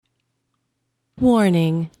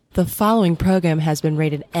Warning. The following program has been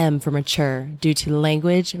rated M for mature due to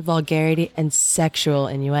language, vulgarity, and sexual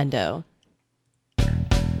innuendo.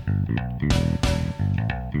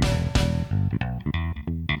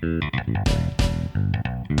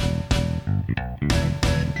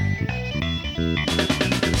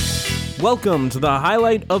 Welcome to the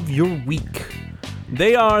highlight of your week.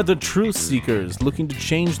 They are the truth seekers looking to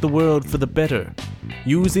change the world for the better.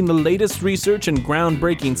 Using the latest research and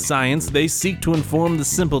groundbreaking science, they seek to inform the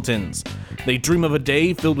simpletons. They dream of a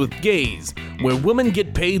day filled with gays, where women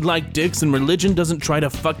get paid like dicks and religion doesn't try to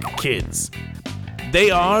fuck kids. They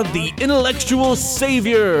are the intellectual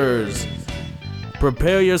saviors.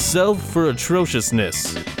 Prepare yourself for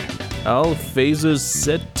atrociousness. All phasers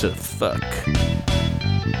set to fuck.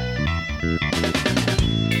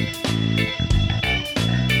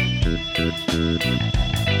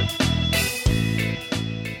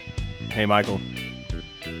 Hey, Michael.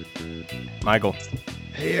 Michael.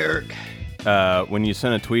 Hey, Eric. When you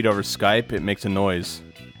send a tweet over Skype, it makes a noise.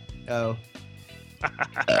 Oh.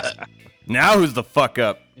 Now who's the fuck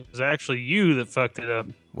up? It was actually you that fucked it up.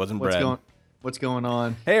 Wasn't Brad. What's going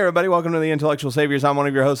on? Hey, everybody. Welcome to the Intellectual Saviors. I'm one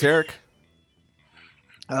of your hosts, Eric.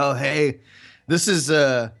 Oh, hey. This is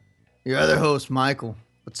your other host, Michael.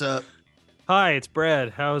 What's up? Hi, it's Brad.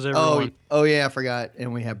 How's everyone? Oh yeah, I forgot.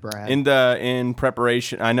 And we have Brad. In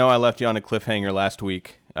preparation, I know I left you on a cliffhanger last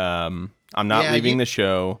week. I'm not leaving the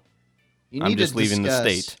show. I'm just leaving the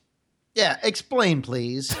state. Yeah, explain,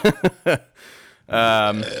 please. So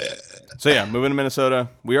yeah, moving to Minnesota.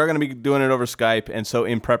 We are going to be doing it over Skype, and so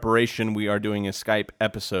in preparation, we are doing a Skype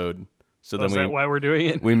episode. So then is that why we're doing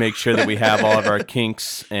it? We make sure that we have all of our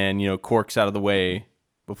kinks and corks out of the way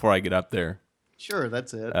before I get up there. Sure,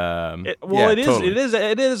 that's it.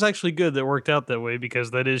 It is actually good that it worked out that way because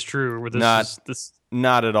that is true.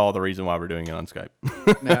 Not at all the reason why we're doing it on Skype.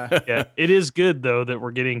 Nah. Yeah, it is good though that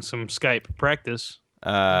we're getting some Skype practice. We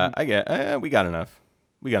got enough.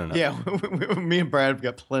 Yeah, me and Brad have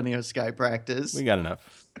got plenty of Skype practice. We got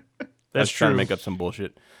enough. That's true. Trying to make up some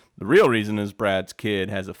bullshit. The real reason is Brad's kid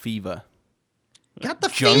has a fever. Got the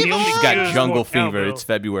fever? He's got jungle fever. Cowbell. It's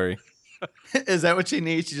February. Is that what she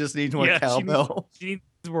needs? She just needs more cowbell. She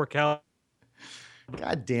needs more cowbell.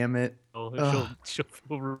 God damn it. She'll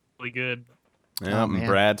feel really good. Yeah, and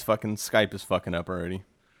Brad's fucking Skype is fucking up already.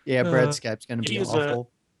 Yeah, Brad's Skype's going to be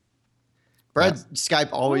awful. Brad's Skype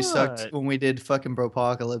always sucked when we did fucking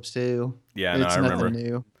Bropocalypse too. Yeah, it's I remember. Nothing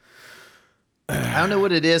new. I don't know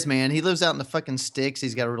what it is, man. He lives out in the fucking sticks.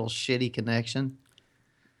 He's got a real shitty connection.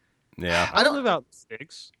 Yeah. I don't live out in the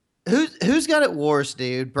sticks. Who's got it worse,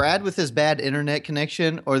 dude? Brad with his bad internet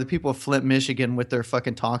connection, or the people of Flint, Michigan with their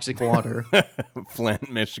fucking toxic water?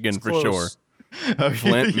 Flint, Michigan, it's for close. sure. Okay,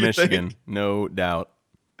 Flint, Michigan, no doubt.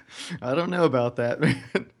 I don't know about that, man.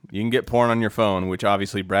 You can get porn on your phone, which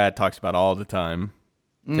obviously Brad talks about all the time.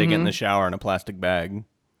 Take it in the shower in a plastic bag.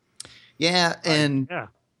 Yeah, and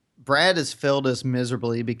Brad has failed us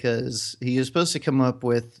miserably because he was supposed to come up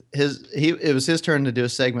with it was his turn to do a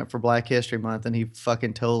segment for Black History Month, and he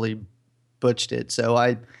fucking totally butched it. So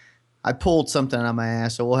I pulled something out of my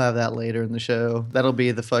ass, so we'll have that later in the show. That'll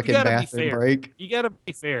be the fucking bathroom break. You gotta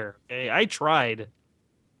be fair, okay? I tried.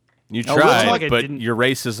 You tried, but your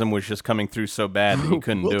racism was just coming through so bad that you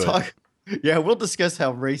couldn't do it. Yeah, we'll discuss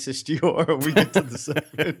how racist you are when we get to the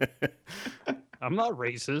segment. I'm not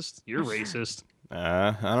racist. You're racist.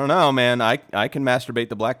 I don't know, man. I can masturbate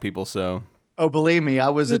to black people, so. Oh, believe me, I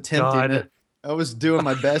was attempting it. I was doing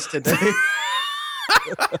my best today.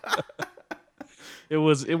 It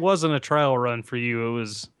wasn't a trial run for you.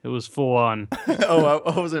 It was full on. Oh,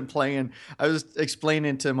 I wasn't playing. I was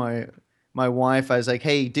explaining to my wife. I was like,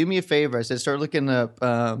 "Hey, do me a favor." I said, "Start looking up,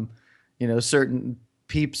 certain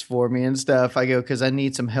peeps for me and stuff." I go, "Because I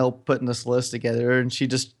need some help putting this list together." And she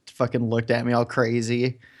just fucking looked at me all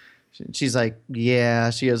crazy. She's like,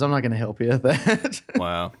 "Yeah." She goes, "I'm not going to help you with that."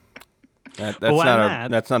 Wow,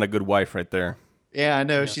 that's not a good wife right there. Yeah, I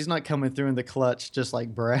know. Yeah. She's not coming through in the clutch just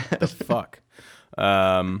like Brad. The fuck.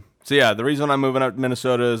 So yeah, the reason I'm moving up to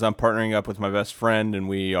Minnesota is I'm partnering up with my best friend, and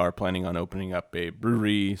we are planning on opening up a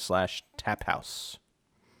brewery/tap house.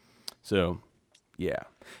 So, yeah,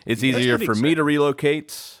 it's easier for me to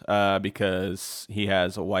relocate because he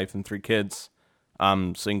has a wife and 3 kids.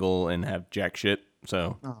 I'm single and have jack shit,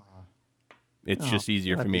 so it's just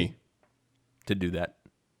easier for me to do that.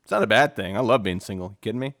 It's not a bad thing. I love being single. You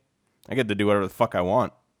kidding me? I get to do whatever the fuck I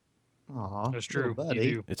want. Aw, that's true.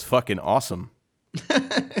 Buddy. It's fucking awesome.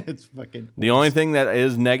 It's fucking. The only thing that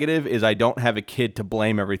is negative is I don't have a kid to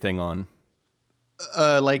blame everything on.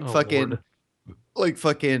 Like fucking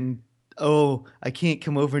oh, I can't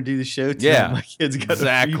come over and do the show tonight. Yeah, My kid's got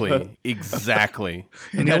exactly.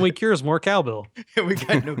 And the only cure is more cowbell. and we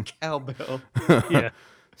got no cowbell. Yeah.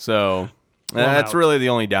 So Well, I'm that's out. really the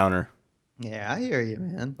only downer. Yeah, I hear you,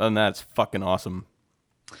 man. Other than that, it's fucking awesome.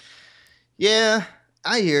 Yeah,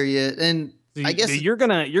 I hear you, and I guess you're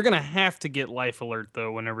gonna have to get life alert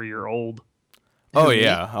though whenever you're old. Oh me?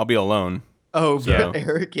 yeah, I'll be alone. Oh, So-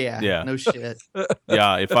 Eric, yeah, no shit.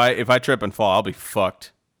 Yeah, if I trip and fall, I'll be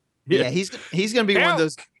fucked. Yeah, he's gonna be one of Help!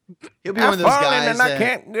 those. He'll be one of those guys and I that,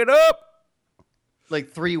 can't get up. like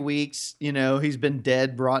 3 weeks, he's been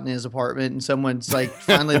dead, brought in his apartment, and someone's like,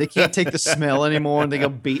 finally they can't take the smell anymore, and they go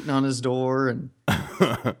beating on his door, and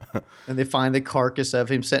they find the carcass of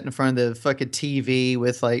him sitting in front of the fucking TV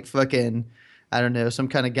with like fucking, I don't know, some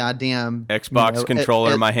kind of goddamn Xbox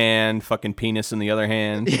controller in my hand, fucking penis in the other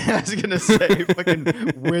hand. Yeah, I was gonna say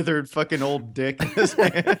fucking withered fucking old dick in his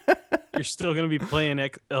hand. You're still gonna be playing.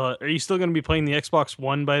 Are you still gonna be playing the Xbox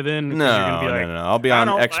One by then? 'Cause No, you're gonna be like, no. I'll be "I on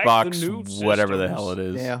don't like Xbox, the new whatever the systems." hell it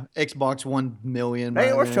is. Yeah, Xbox 1 million. They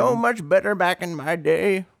by were then. so much better back in my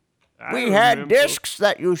day. I We had remember. discs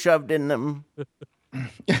that you shoved in them.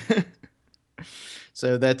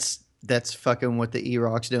 So that's fucking what the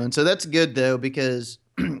E-Rock's doing. So that's good though, because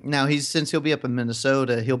now since he'll be up in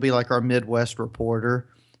Minnesota, he'll be like our Midwest reporter.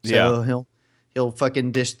 So Yeah. he'll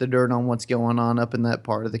fucking dish the dirt on what's going on up in that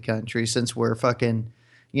part of the country, since we're fucking,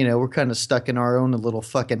 we're kind of stuck in our own little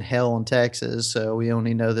fucking hell in Texas. So we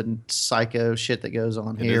only know the psycho shit that goes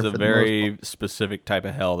on It here. is a for the most part. very specific type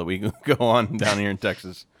of hell that we go on down here in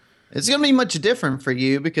Texas. It's going to be much different for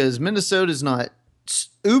you because Minnesota's not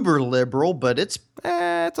uber liberal, but it's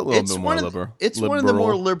It's a little bit more liberal. It's one of the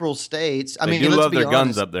more liberal states. I They mean, do let's love be their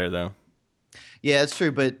guns honest. up there, though. Yeah, it's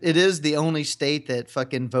true, but it is the only state that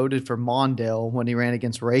fucking voted for Mondale when he ran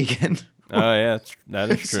against Reagan. Oh yeah, that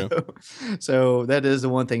is true. So that is the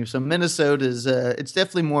one thing. So Minnesota's it's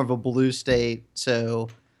definitely more of a blue state. So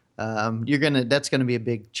that's gonna be a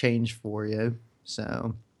big change for you.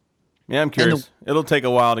 So Yeah, I'm curious. It'll take a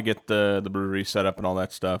while to get the brewery set up and all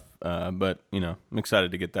that stuff, but I'm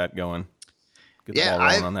excited to get that going. Get the ball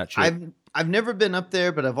rolling on that shit. I've never been up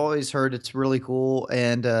there, but I've always heard it's really cool.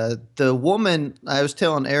 And the woman, I was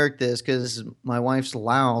telling Eric this because my wife's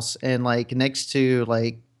Laos, and like next to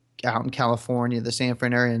like out in California, the San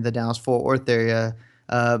Fran area and the Dallas Fort Worth area.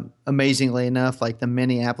 Amazingly enough, like the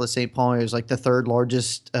Minneapolis St. Paul area is like the third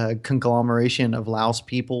largest conglomeration of Laos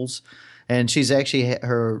peoples. And she's actually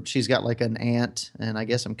she's got like an aunt and I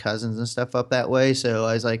guess some cousins and stuff up that way. So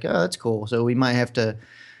I was like, oh, that's cool. So we might have to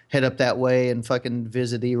head up that way and fucking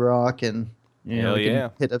visit E-Rock and we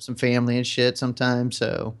can hit up some family and shit sometime.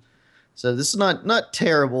 So this is not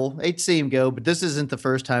terrible. Hate to see him go, but this isn't the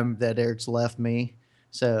first time that Eric's left me.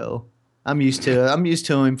 So I'm used to it. I'm used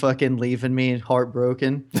to him fucking leaving me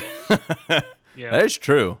heartbroken. Yeah. That is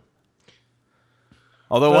true.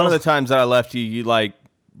 Although one of the times that I left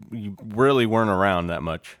you really weren't around that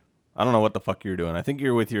much. I don't know what the fuck you're doing. I think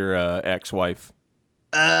you're with your ex-wife.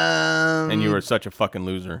 And you were such a fucking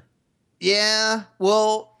loser. Yeah.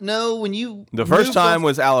 Well, no, when you The first time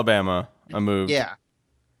was Alabama. I moved. Yeah.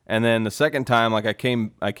 And then the second time, like I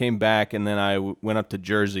came back, and then I went up to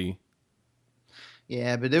Jersey.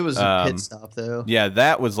 Yeah, but it was a pit stop though. Yeah,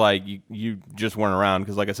 that was like you just weren't around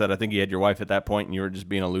because, like I said, I think you had your wife at that point, and you were just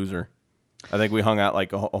being a loser. I think we hung out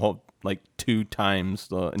like a whole 2 times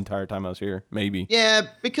the entire time I was here, maybe. Yeah,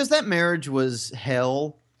 because that marriage was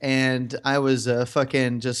hell, and I was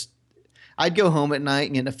fucking just. I'd go home at night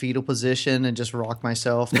and get in a fetal position and just rock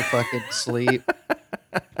myself to fucking sleep.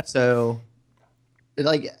 So,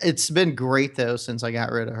 it's been great though since I got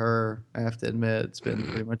rid of her. I have to admit, it's been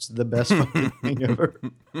pretty much the best fucking thing ever.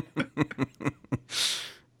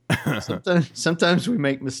 Sometimes we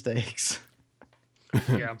make mistakes.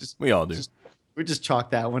 Yeah. We all do. We just chalk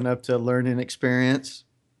that one up to a learning experience.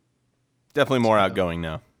 Definitely more outgoing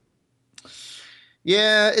now.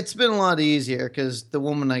 Yeah, it's been a lot easier because the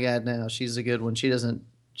woman I got now, she's a good one.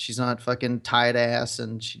 She's not fucking tight ass,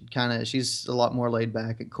 and she's a lot more laid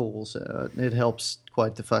back and cool. So it helps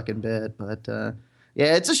quite the fucking bit. But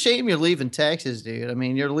yeah, it's a shame you're leaving Texas, dude. I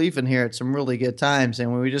mean, you're leaving here at some really good times,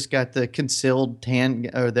 and when we just got the concealed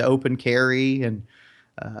the open carry, and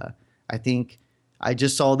I think I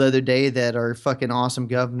just saw the other day that our fucking awesome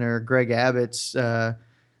governor Greg Abbott's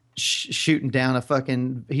shooting down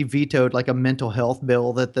he vetoed like a mental health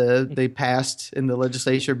bill that they passed in the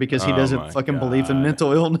legislature because he doesn't fucking believe in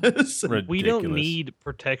mental illness. Ridiculous. We don't need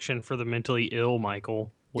protection for the mentally ill,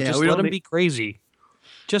 Michael. We'll Yeah, just we let don't them need- be crazy.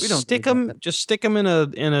 Just We don't stick need them. Just stick them in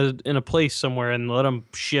a place somewhere and let them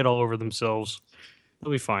shit all over themselves.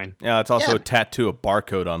 They'll be fine. Yeah, let's also Yeah. tattoo a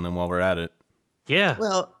barcode on them while we're at it. Yeah.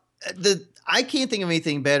 Well, I can't think of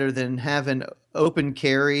anything better than having open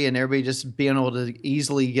carry and everybody just being able to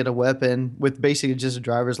easily get a weapon with basically just a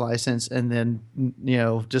driver's license, and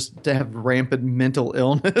then just to have rampant mental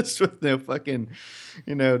illness with no fucking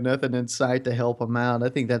nothing in sight to help them out. I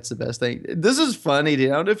think that's the best thing. This is funny,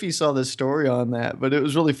 dude. I don't know if you saw this story on that, but it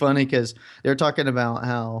was really funny because they're talking about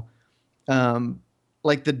how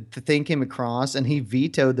like the thing came across and he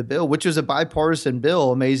vetoed the bill, which was a bipartisan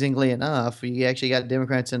bill. Amazingly enough, you actually got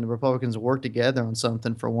Democrats and the Republicans work together on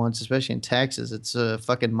something for once, especially in Texas. It's a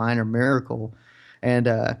fucking minor miracle. And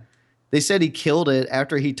they said he killed it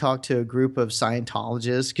after he talked to a group of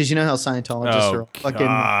Scientologists, because you know how Scientologists are fucking.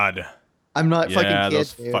 God. I'm not fucking kidding,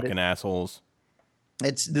 those dude. fucking assholes.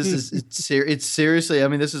 It's seriously. I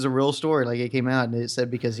mean, this is a real story. Like, it came out and it said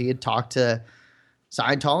because he had talked to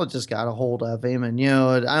Scientologists, got a hold of him, and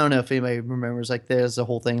I don't know if anybody remembers. Like, there's a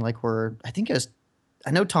whole thing like where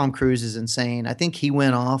I know Tom Cruise is insane. I think he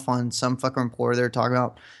went off on some fucking reporter. They're talking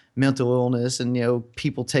about mental illness and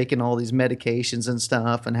people taking all these medications and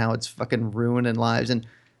stuff and how it's fucking ruining lives. And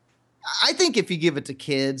I think if you give it to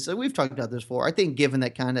kids, we've talked about this before. I think giving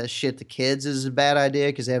that kind of shit to kids is a bad idea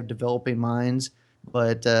because they have developing minds.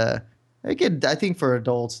 But I think for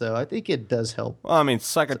adults, though, I think it does help. Well, I mean,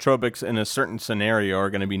 psychotropics in a certain scenario are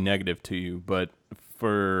going to be negative to you, but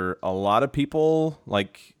for a lot of people,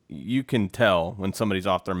 like, you can tell when somebody's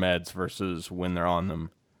off their meds versus when they're on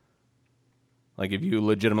them. Like, if you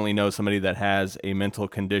legitimately know somebody that has a mental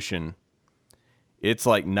condition, it's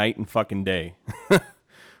like night and fucking day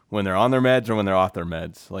when they're on their meds or when they're off their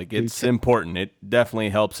meds. Like, it's important. It definitely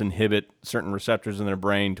helps inhibit certain receptors in their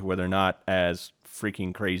brain to where they're not as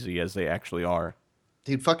freaking crazy as they actually are.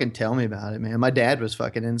 Dude, fucking tell me about it, man. My dad was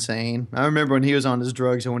fucking insane. I remember when he was on his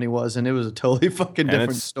drugs and when he wasn't. It was a totally fucking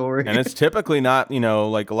different story. And it's typically not,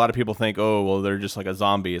 like a lot of people think, oh, well, they're just like a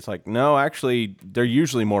zombie. It's like, no, actually, they're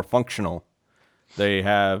usually more functional. They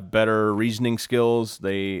have better reasoning skills.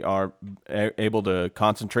 They are able to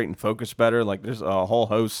concentrate and focus better. Like, there's a whole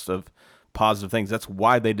host of positive things. That's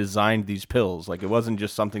why they designed these pills. Like, it wasn't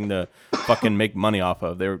just something to fucking make money off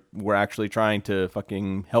of. They were actually trying to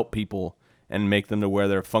fucking help people and make them to where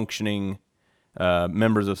they're functioning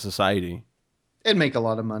members of society. And make a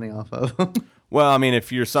lot of money off of them. Well, I mean,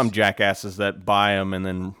 if you're some jackasses that buy them and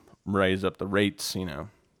then raise up the rates, there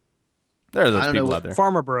are those people out there.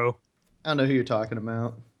 Farmer bro. I don't know who you're talking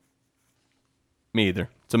about. Me either.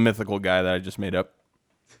 It's a mythical guy that I just made up.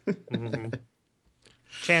 Mm-hmm.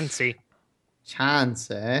 Chansey.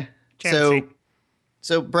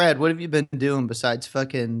 So Brad, what have you been doing besides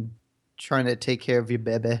fucking trying to take care of your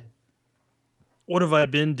baby? What have I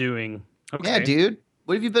been doing? Okay. Yeah, dude.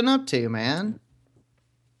 What have you been up to, man?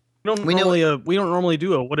 We don't normally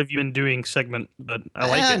do a "What have you been doing" segment, but I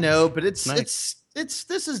like it. I know, but it's nice.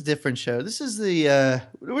 This is a different show. This is the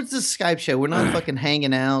what's the Skype show? We're not fucking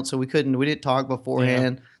hanging out, so we didn't talk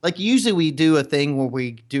beforehand. Yeah. Like, usually we do a thing where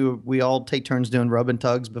we all take turns doing rub and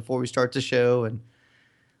tugs before we start the show, and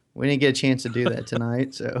we didn't get a chance to do that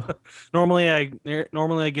tonight. So normally I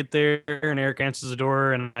get there and Eric answers the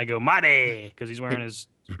door and I go Marty because he's wearing his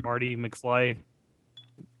Marty McFly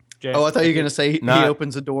jacket. Oh, I thought you were gonna say he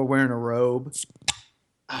opens the door wearing a robe.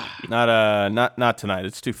 Not tonight.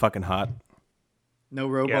 It's too fucking hot. No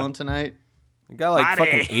robe on tonight? It got like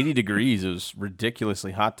fucking 80 degrees. It was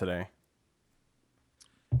ridiculously hot today.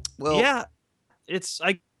 Well, yeah,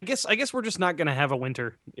 I guess we're just not going to have a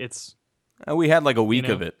winter. It's we had like a week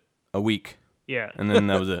of it. A week. Yeah. And then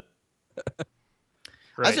that was it.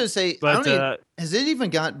 Right. I was going to say, has it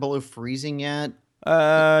even got below freezing yet?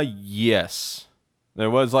 Yes. There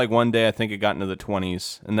was like one day I think it got into the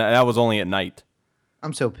 20s, and that was only at night.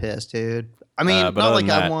 I'm so pissed, dude. I mean, not like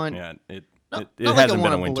I want... Yeah, it not hasn't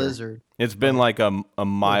like been a winter. Blizzard. It's been like a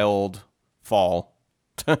mild fall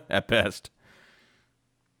at best.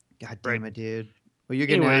 God damn it, dude. Well, you're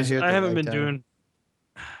getting Anyways, out here. I haven't been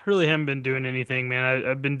doing anything, man.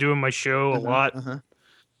 I've been doing my show a lot.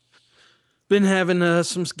 Been having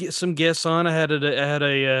some guests on. I had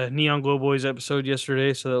a Neon Glow Boys episode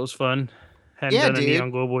yesterday, so that was fun. Hadn't done a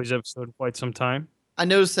Neon Glow Boys episode in quite some time. I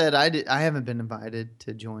noticed that I haven't been invited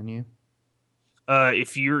to join you.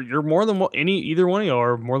 If you're more than either one of y'all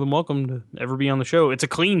are more than welcome to ever be on the show. It's a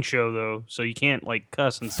clean show though, so you can't like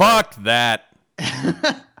cuss and fuck stuff. That.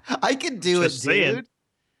 I could do Just it, dude.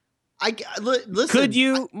 Listen. Could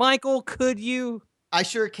you, Michael? Could you? I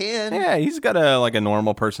sure can. Yeah, he's got a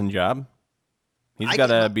normal person job. He's got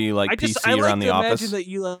to be like PC around the office. I imagine that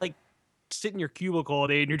you like sit in your cubicle all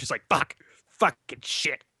day and you're just like fucking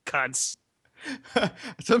shit, cunts.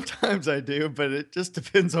 Sometimes I do, but it just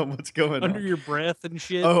depends on what's going Under on. your breath and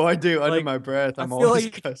shit. Oh, I do. Under Like, my breath, I I'm feel always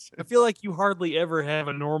like cussing. I feel like you hardly ever have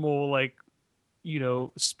a normal like,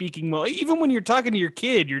 speaking mode. Even when you're talking to your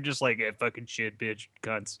kid, you're just like, fucking shit, bitch,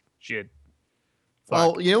 cunts, shit. Fuck.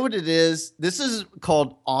 Well, you know what it is? This is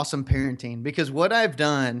called awesome parenting because what I've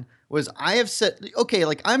done was I have said, okay,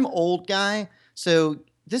 like I'm old guy. So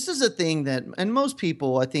this is a thing that, and most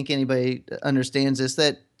people, I think anybody understands this,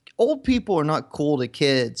 that old people are not cool to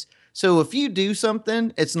kids. So if you do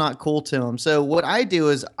something, it's not cool to them. So what I do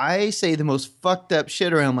is I say the most fucked up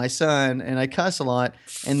shit around my son and I cuss a lot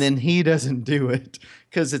and then he doesn't do it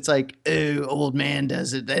because it's like, oh, old man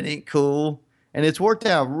does it. That ain't cool. And it's worked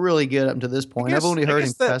out really good up to this point. I've only heard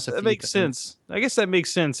him cuss a few That makes times. sense. I guess that makes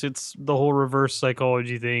sense. It's the whole reverse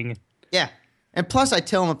psychology thing. Yeah. And plus, I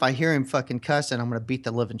tell him if I hear him fucking cussing, I'm going to beat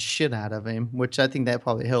the living shit out of him, which I think that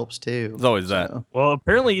probably helps too. There's always that. So, Well,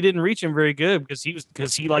 apparently you didn't reach him very good because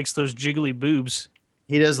he likes those jiggly boobs.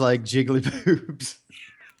 he does like jiggly boobs.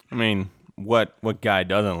 I mean, what guy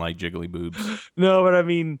doesn't like jiggly boobs? No, but I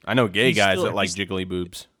mean, I know gay He's guys still- that like he's- jiggly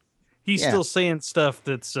boobs. he's Yeah. still saying stuff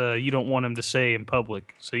that's you don't want him to say in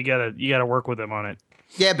public. So you gotta work with him on it.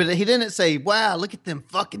 Yeah, but he didn't say, "Wow, look at them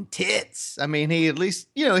fucking tits." I mean, he at least,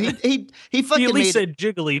 he fucking He at least made said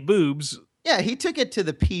jiggly boobs. Yeah, he took it to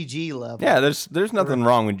the PG level. Yeah, there's nothing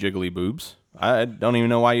wrong with jiggly boobs. I don't even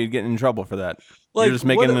know why you'd get in trouble for that. Like, You're just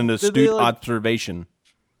making what- an did they, astute like- observation.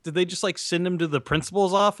 Did they just like send him to the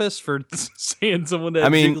principal's office for saying someone that I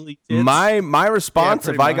mean, jiggly tits? my response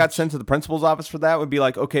Yeah, if I got pretty sent to the principal's office for that would be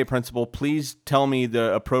like, okay, principal, please tell me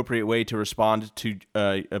the appropriate way to respond to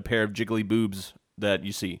a pair of jiggly boobs that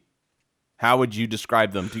you see. How would you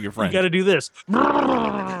describe them to your You friend? got to do this. You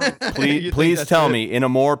think Please that's tell it? me in a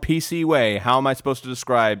more PC way, how am I supposed to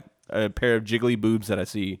describe a pair of jiggly boobs that I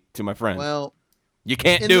see to my friend? Well, You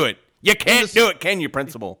can't in do the- it. You can't do it, can you,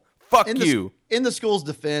 principal? Fuck in you. in the school's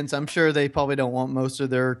defense, I'm sure they probably don't want most of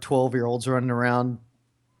their 12-year-olds running around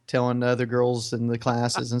telling other girls in the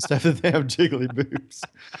classes and stuff that they have jiggly boobs.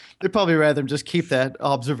 They'd probably rather them just keep that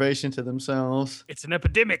observation to themselves. It's an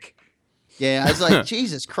epidemic. Yeah, I was like,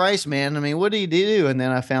 Jesus Christ, man. I mean, what did he do? And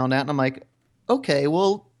then I found out, and I'm like, okay,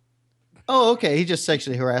 okay, he just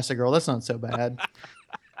sexually harassed a girl. That's not so bad.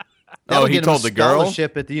 That'll he get him told a the girl?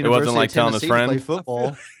 scholarship at the It wasn't University like of telling his Tennessee to play friend?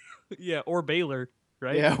 football. Yeah, or Baylor,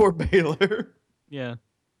 right? Yeah, or Baylor. Yeah.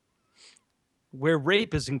 Where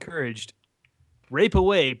rape is encouraged. Rape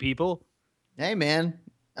away, people. Hey, man,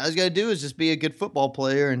 all he's got to do is just be a good football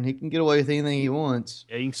player, and he can get away with anything he wants.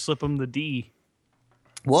 Yeah, you can slip him the D.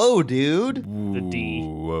 Whoa, dude. The D.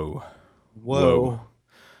 Whoa. Whoa.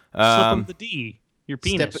 Slip him the D. Your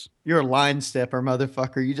penis. You're a line stepper,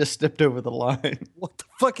 motherfucker. You just stepped over the line. What the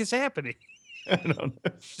fuck is happening? I don't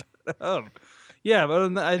know. Yeah,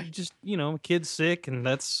 but I just, kid's sick and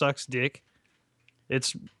that sucks dick.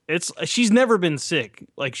 She's never been sick.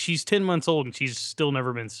 Like, she's 10 months old and she's still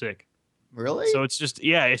never been sick. Really? So it's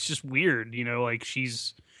just weird, like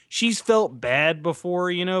she's felt bad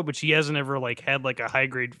before, but she hasn't ever like had like a high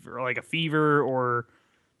grade or like a fever or,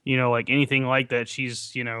 like anything like that. She's,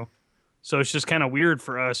 so it's just kind of weird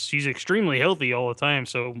for us. She's extremely healthy all the time.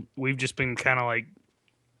 So we've just been kind of like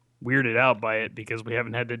weirded out by it because we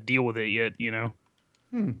haven't had to deal with it yet,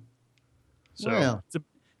 So Well.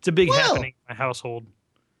 it's a big Well. happening in my household,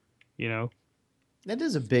 That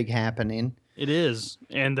is a big happening. It is.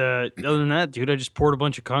 And other than that, dude, I just poured a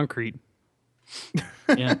bunch of concrete.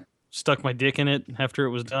 Yeah. Stuck my dick in it after it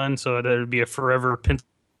was done. So there'd be a forever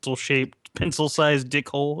pencil-sized dick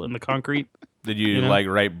hole in the concrete. Did you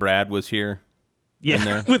write Brad was here?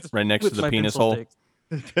 Yeah. there? Right next to the my penis pencil hole? dick.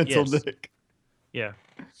 Pencil Yes. dick. Yeah.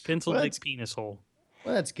 Pencil Well, dick that's- penis hole.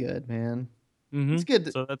 Well, that's good, man. Mm-hmm. It's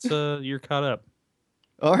good. So that's you're caught up.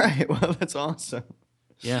 All right. Well, that's awesome.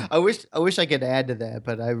 Yeah. I wish I could add to that,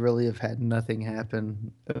 but I really have had nothing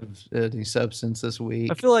happen of any substance this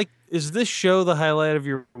week. I feel like, is this show the highlight of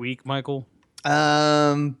your week, Michael?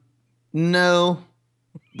 No,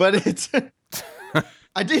 but it's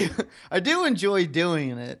I do enjoy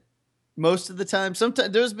doing it most of the time.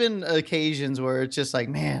 Sometimes there's been occasions where it's just like,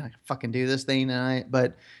 man, I can fucking do this thing tonight.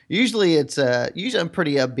 But usually I'm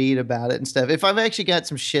pretty upbeat about it and stuff. If I've actually got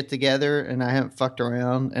some shit together and I haven't fucked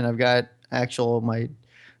around and I've got actual my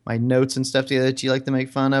notes and stuff together that you like to make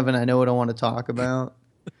fun of and I know what I want to talk about.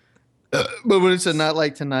 But when it's a night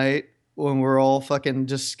like tonight, when we're all fucking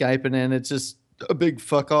just Skyping in, it's just a big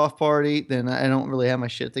fuck off party, then I don't really have my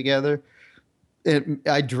shit together.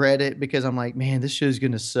 I dread it because I'm like, man, this show's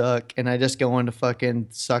gonna suck, and I just go into fucking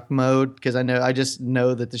suck mode because I just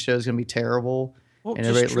know that the show's gonna be terrible, Well, and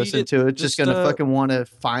just everybody treat listen it- to it just gonna uh, fucking want to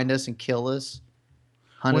find us and kill us.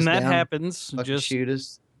 hunt when us that down, happens, just shoot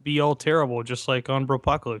us. be all terrible, just like on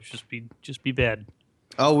Bropocalypse. Just be bad.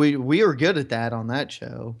 Oh, we were good at that on that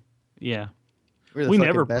show. Yeah. We're the We fucking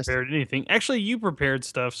never best. prepared anything. Actually, you prepared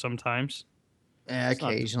stuff sometimes. Yeah,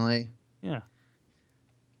 occasionally. Yeah.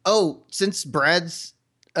 Oh, since Brad's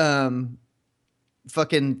fucking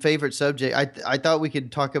favorite subject, I thought we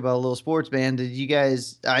could talk about a little sports, man. Did you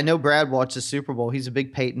guys? I know Brad watched the Super Bowl. He's a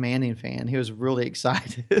big Peyton Manning fan. He was really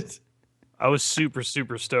excited. I was super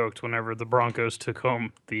stoked whenever the Broncos took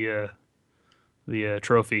home the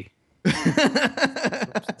trophy,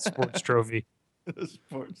 sports trophy. The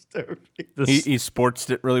sports trophy. He sportsed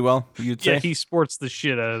it really well, you'd say? Yeah, he sports the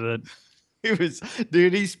shit out of it.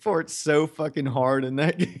 He sports so fucking hard in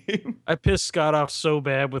that game. I pissed Scott off so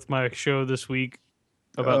bad with my show this week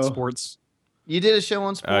about sports. You did a show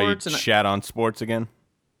on sports, you shat on sports again?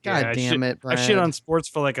 God damn it, Brad. I shit on sports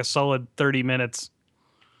for like a solid 30 minutes.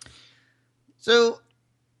 So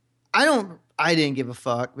I didn't give a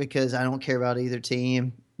fuck because I don't care about either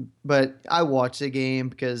team. But I watched the game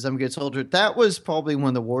because I'm a good soldier. That was probably one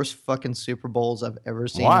of the worst fucking Super Bowls I've ever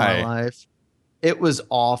seen in my life. It was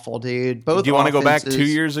awful, dude. Both. Do you want to go back 2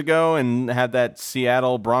 years ago and have that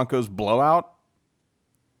Seattle Broncos blowout?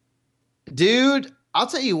 Dude, I'll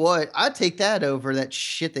tell you what. I'd take that over that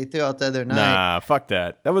shit they threw out the other night. Nah, fuck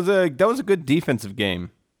that. That was a good defensive game.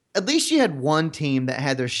 At least you had one team that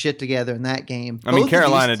had their shit together in that game. I mean,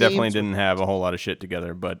 Carolina definitely didn't have a whole lot of shit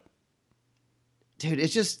together, but dude,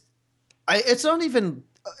 it's just, it's not even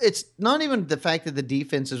the fact that the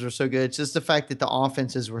defenses were so good. It's just the fact that the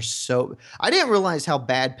offenses were so. I didn't realize how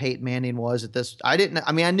bad Peyton Manning was at this. I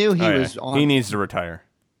knew he was on. He needs to retire.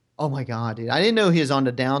 Oh my god, dude! I didn't know he was on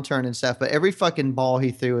the downturn and stuff. But every fucking ball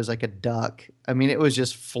he threw was like a duck. I mean, it was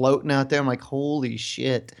just floating out there. I'm like, holy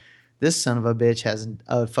shit. This son of a bitch has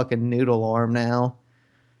a fucking noodle arm now.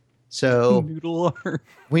 So noodle arm.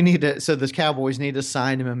 So the Cowboys need to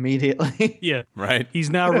sign him immediately. Yeah. Right. He's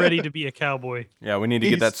now ready to be a Cowboy. Yeah, we need to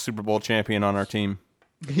get that Super Bowl champion on our team.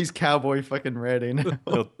 He's Cowboy fucking ready now.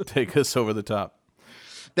 He'll take us over the top.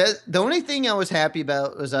 The only thing I was happy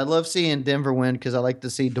about was I love seeing Denver win because I like to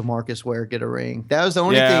see DeMarcus Ware get a ring. That was the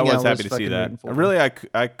only thing I was happy to see that. Really,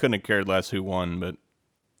 I couldn't have cared less who won, but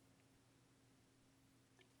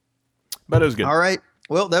it was good. All right.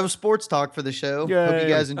 Well, that was sports talk for the show. Yay. Hope you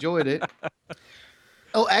guys enjoyed it.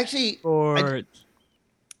 Oh, actually,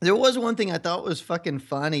 there was one thing I thought was fucking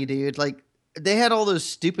funny, dude. Like, they had all those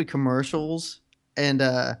stupid commercials. And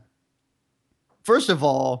first of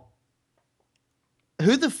all,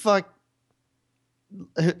 who the fuck...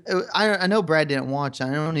 I know Brad didn't watch. I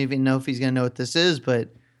don't even know if he's going to know what this is,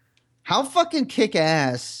 but how fucking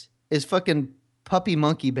kick-ass is fucking Puppy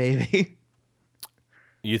Monkey Baby?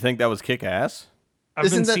 You think that was kick-ass? I've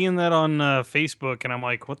been seeing that on Facebook, and I'm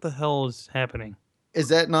like, what the hell is happening? Is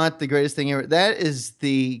that not the greatest thing ever? That is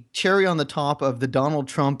the cherry on the top of the Donald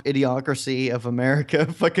Trump idiocracy of America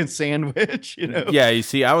fucking sandwich, you know? Yeah, you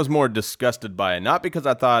see, I was more disgusted by it. Not because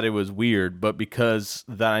I thought it was weird, but because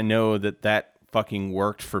that I know that fucking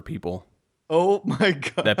worked for people. Oh, my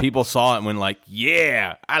God. That people saw it and went like,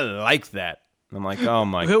 yeah, I like that. And I'm like, oh,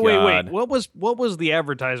 my God. Wait. What was the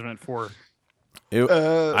advertisement for?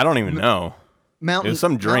 I don't even know. It was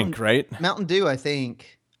some drink, right? Mountain Dew, I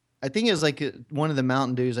think. I think it was like one of the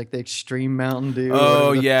Mountain Dews, like the Extreme Mountain Dew.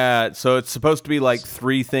 Oh, yeah. So it's supposed to be like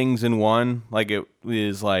 3 things in one. Like it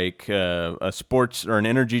is like a sports or an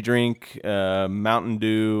energy drink, Mountain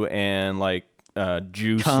Dew, and like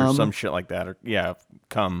juice or some shit like that. Or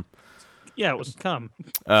cum. Yeah, it was cum.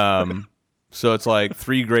 So it's like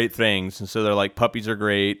 3 great things. And so they're like puppies are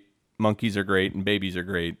great, monkeys are great, and babies are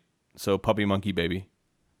great. So puppy, monkey, baby.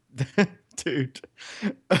 Dude.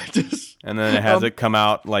 And then it has it come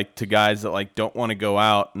out like to guys that like don't want to go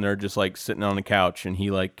out and they're just like sitting on the couch and he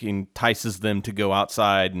like entices them to go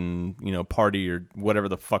outside and, you know, party or whatever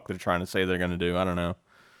the fuck they're trying to say they're going to do. I don't know.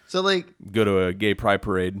 So like go to a gay pride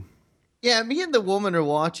parade. Yeah, me and the woman are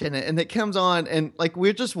watching it and it comes on and like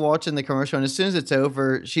we're just watching the commercial and as soon as it's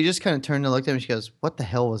over, she just kind of turned and looked at me and she goes, "What the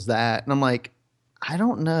hell was that?" And I'm like, "I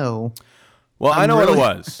don't know." Well, I know what it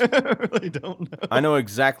was. I really don't know. I know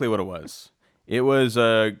exactly what it was. It was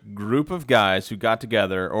a group of guys who got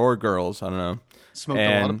together, or girls, I don't know. Smoked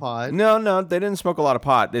a lot of pot. No, they didn't smoke a lot of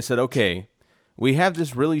pot. They said, okay, we have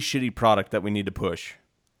this really shitty product that we need to push.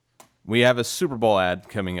 We have a Super Bowl ad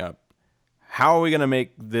coming up. How are we going to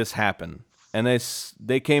make this happen? And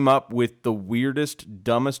they came up with the weirdest,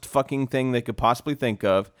 dumbest fucking thing they could possibly think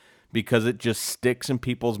of because it just sticks in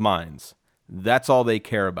people's minds. That's all they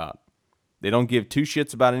care about. They don't give 2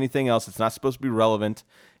 shits about anything else. It's not supposed to be relevant.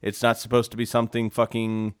 It's not supposed to be something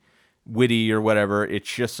fucking, witty or whatever.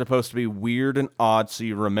 It's just supposed to be weird and odd, so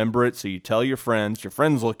you remember it, so you tell your friends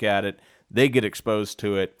look at it, they get exposed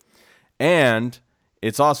to it. And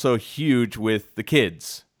it's also huge with the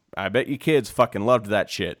kids. I bet you kids fucking loved that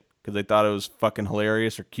shit because they thought it was fucking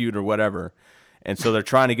hilarious or cute or whatever. And so they're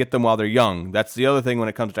trying to get them while they're young. That's the other thing when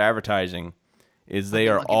it comes to advertising, is they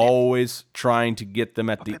are always trying to get them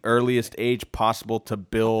at the earliest age possible to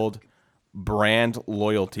build brand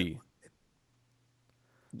loyalty.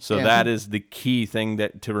 So that is the key thing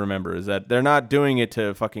to remember, is that they're not doing it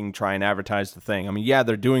to fucking try and advertise the thing. I mean, yeah,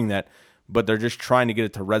 they're doing that, but they're just trying to get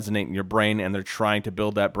it to resonate in your brain, and they're trying to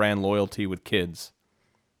build that brand loyalty with kids.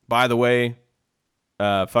 By the way,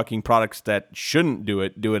 fucking products that shouldn't do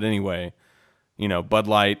it anyway. You know, Bud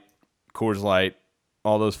Light, Coors Light,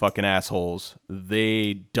 all those fucking assholes.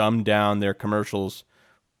 They dumb down their commercials,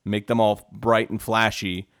 make them all bright and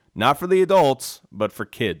flashy, not for the adults, but for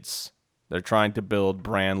kids. They're trying to build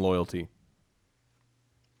brand loyalty.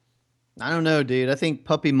 I don't know, dude. I think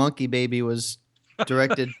Puppy Monkey Baby was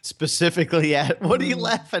directed specifically at... What are you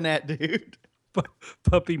laughing at, dude?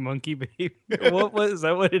 Puppy Monkey Baby. Is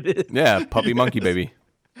that what it is? Yeah, Puppy Monkey Baby.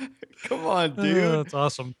 Come on, dude. That's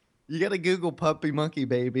awesome. You got to Google Puppy Monkey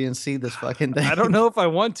Baby and see this fucking thing. I don't know if I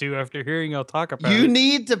want to after hearing y'all talk about it. You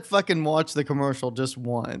need to fucking watch the commercial just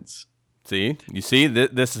once. See? You see?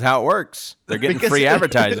 This is how it works. They're getting free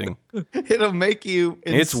advertising. It'll make you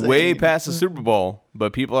insane. It's way past the Super Bowl,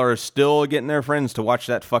 but people are still getting their friends to watch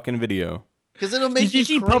that fucking video. Because it'll make Did you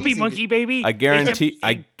see crazy. Puppy Monkey Baby? I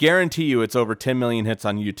guarantee you it's over 10 million hits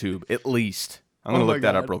on YouTube, at least. I'm going to look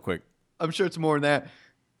that up real quick. I'm sure it's more than that.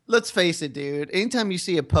 Let's face it, dude. Anytime you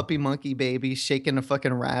see a Puppy Monkey Baby shaking a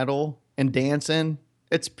fucking rattle and dancing,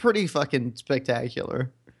 it's pretty fucking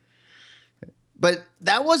spectacular. But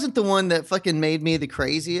that wasn't the one that fucking made me the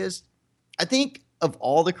craziest. I think of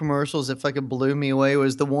all the commercials that fucking blew me away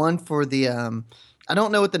was the one for the, I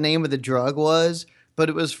don't know what the name of the drug was, but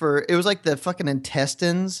it was like the fucking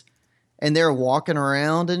intestines, and they were walking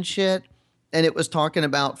around and shit. And it was talking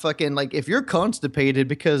about fucking, like, if you're constipated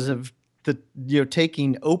because of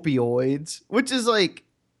taking opioids, which is like,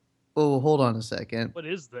 oh, hold on a second. What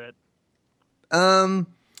is that?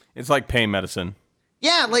 It's like pain medicine.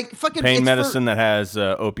 Yeah, like fucking pain medicine that has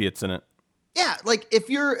opiates in it. Yeah, like if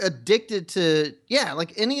you're addicted to,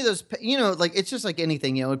 like any of those, like it's just like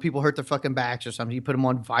anything, when people hurt their fucking backs or something, you put them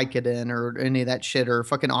on Vicodin or any of that shit or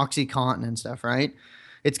fucking OxyContin and stuff, right?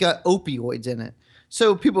 It's got opioids in it.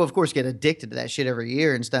 So people, of course, get addicted to that shit every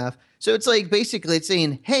year and stuff. So it's like basically it's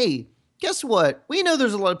saying, hey, guess what? We know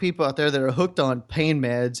there's a lot of people out there that are hooked on pain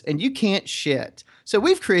meds and you can't shit. So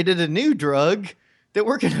we've created a new drug that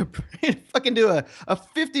we're going to fucking do a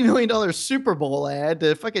 $50 million Super Bowl ad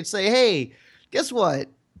to fucking say, hey, guess what?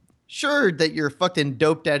 Sure that you're fucking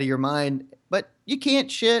doped out of your mind, but you can't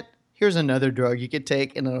shit. Here's another drug you could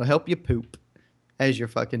take and it'll help you poop as you're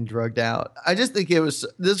fucking drugged out. I just think it was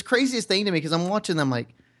this craziest thing to me because I'm watching them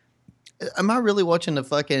like, am I really watching the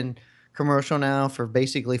fucking commercial now for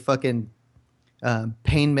basically fucking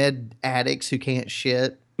pain med addicts who can't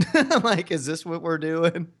shit? Like, is this what we're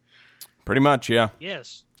doing? Pretty much, yeah.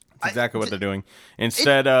 Yes. That's exactly what they're doing.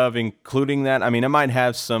 Instead of including that, I mean, it might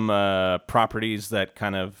have some properties that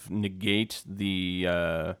kind of negate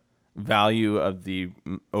the value of the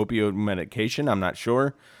opioid medication. I'm not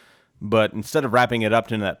sure. But instead of wrapping it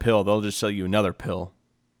up into that pill, they'll just sell you another pill.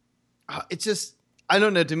 It's just, I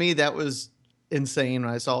don't know. To me, that was insane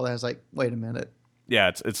when I saw that. I was like, wait a minute.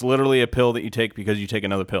 Yeah, it's literally a pill that you take because you take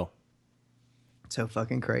another pill. So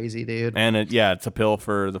fucking crazy, dude. And it's a pill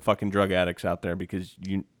for the fucking drug addicts out there because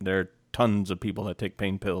there are tons of people that take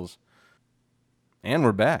pain pills. And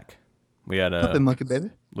we're back. We had a Puppy Monkey Baby.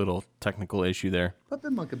 Little technical issue there. Puppy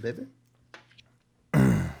Monkey Baby.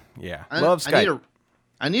 Yeah. Love Skype.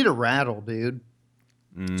 I need a rattle, dude.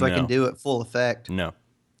 So I can do it full effect. No.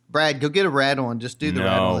 Brad, go get a rattle and just do the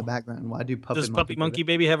rattle in the background while I do Does Puppy Monkey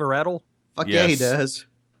Baby have a rattle? Fuck yeah, he does.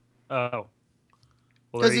 Oh.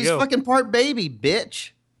 Well, because he's fucking part baby,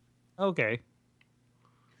 bitch. Okay.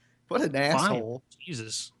 What an asshole.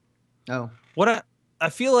 Jesus. Oh. I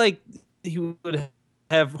feel like he would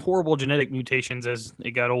have horrible genetic mutations as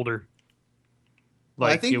it got older.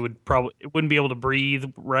 Like it wouldn't be able to breathe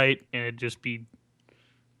right, and it'd just be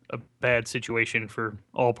a bad situation for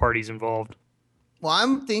all parties involved. Well,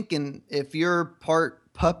 I'm thinking if you're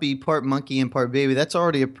part puppy, part monkey, and part baby, that's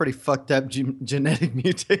already a pretty fucked up genetic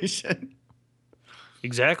mutation.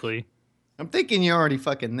 Exactly. I'm thinking you're already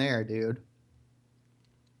fucking there, dude.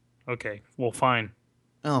 Okay, well, fine.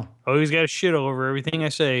 Oh. Always got to shit all over everything I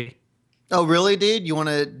say. Oh, really, dude?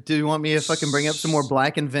 Do you want me to fucking bring up some more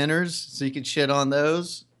black inventors so you can shit on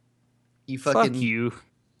those? You fucking... Fuck you.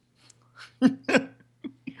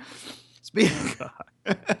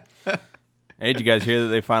 Hey, did you guys hear that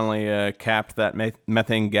they finally capped that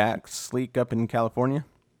methane gas leak up in California?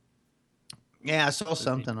 Yeah, I saw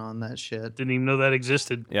something on that shit. Didn't even know that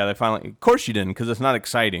existed. Yeah, they finally... Of course you didn't, because it's not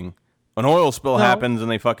exciting. An oil spill happens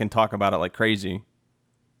and they fucking talk about it like crazy.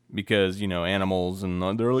 Because, animals,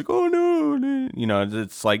 and they're like, oh no.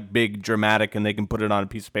 It's like big dramatic, and they can put it on a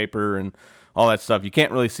piece of paper and all that stuff. You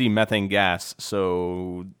can't really see methane gas,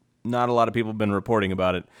 so not a lot of people have been reporting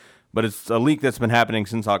about it. But it's a leak that's been happening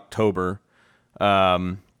since October.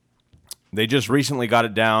 They just recently got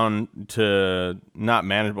it down to not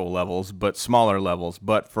manageable levels, but smaller levels.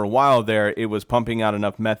 But for a while there, it was pumping out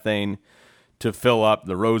enough methane to fill up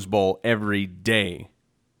the Rose Bowl every day.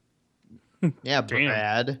 Yeah,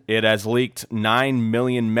 Brad. It has leaked 9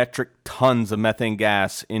 million metric tons of methane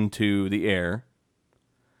gas into the air.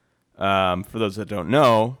 For those that don't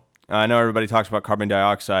know, I know everybody talks about carbon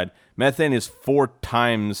dioxide. Methane is 4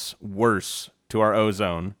 times worse to our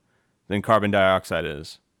ozone than carbon dioxide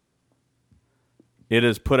is. It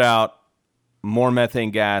has put out more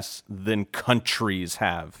methane gas than countries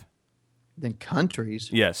have. Than countries?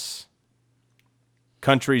 Yes.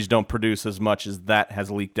 Countries don't produce as much as that has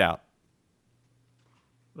leaked out.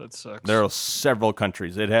 That sucks. There are several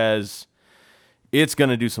countries. It's going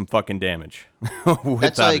to do some fucking damage,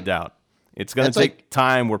 without a doubt. It's going to take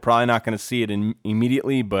time. We're probably not going to see it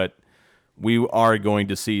immediately, but we are going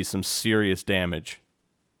to see some serious damage.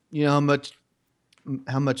 You know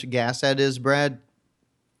how much gas that is, Brad?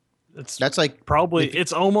 That's like probably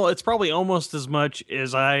it's probably almost as much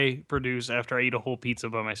as I produce after I eat a whole pizza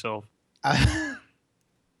by myself. I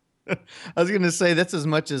was gonna say that's as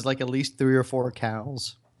much as like at least 3 or 4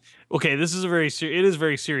 cows. Okay, this is it is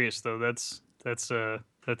very serious though. That sucks.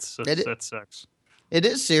 It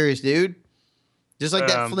is serious, dude. Just like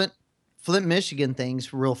that Flint, Michigan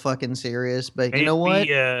thing's real fucking serious. But you know what?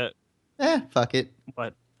 Fuck it.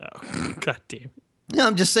 What? Oh, God damn it. No,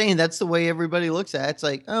 I'm just saying that's the way everybody looks at it. It's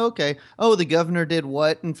like, oh, okay. Oh, the governor did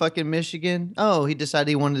what in fucking Michigan? Oh, he decided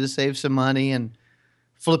he wanted to save some money and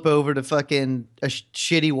flip over to fucking a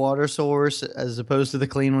shitty water source as opposed to the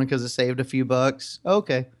clean one because it saved a few bucks.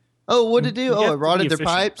 Okay. Oh, what'd it do? Oh, it rotted their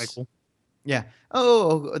pipes. Michael. Yeah.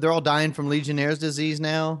 Oh, they're all dying from Legionnaire's disease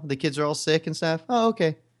now. The kids are all sick and stuff. Oh,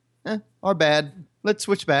 okay. Our bad. Let's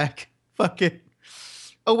switch back. Fuck it.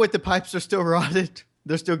 Oh, wait, the pipes are still rotted.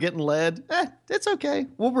 They're still getting lead. It's okay.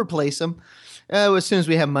 We'll replace them as soon as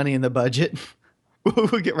we have money in the budget. We'll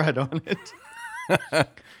get right on it.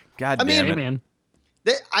 God damn it,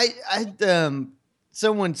 man.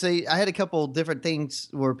 Someone say I had a couple different things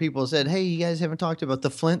where people said, "Hey, you guys haven't talked about the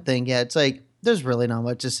Flint thing yet." It's like there's really not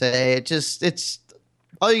much to say. It's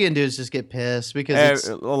all you can do is just get pissed because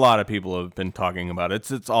a lot of people have been talking about it.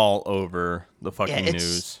 It's all over the fucking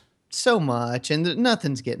news. So much, and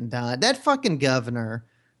nothing's getting done. That fucking governor,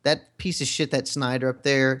 that piece of shit, that Snyder up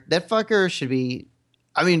there, that fucker should be.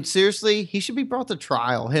 I mean, seriously, he should be brought to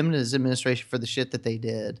trial. Him and his administration for the shit that they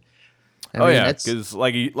did. I mean, because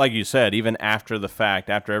like you said, even after the fact,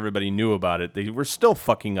 after everybody knew about it, they were still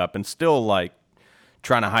fucking up and still like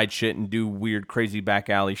trying to hide shit and do weird, crazy back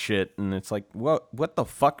alley shit. And it's like, what the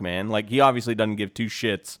fuck, man? Like, he obviously doesn't give 2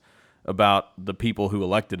 shits about the people who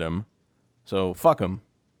elected him. So fuck him.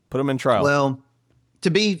 Put him in trial. Well, to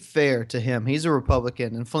be fair to him, he's a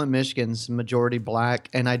Republican, and Flint, Michigan's majority black,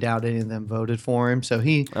 and I doubt any of them voted for him. So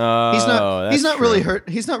he's not really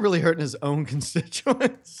hurting his own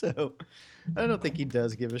constituents. So I don't think he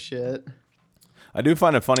does give a shit. I do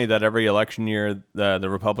find it funny that every election year the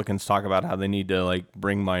Republicans talk about how they need to like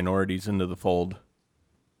bring minorities into the fold.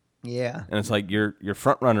 Yeah, and it's like your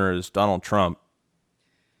front runner is Donald Trump.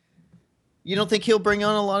 You don't think he'll bring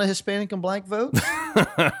on a lot of Hispanic and black votes?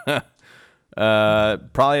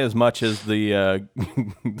 Probably as much as the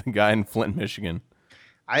guy in Flint, Michigan.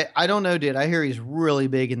 I don't know, dude. I hear he's really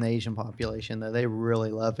big in the Asian population, though. They really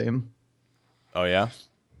love him. Oh, yeah?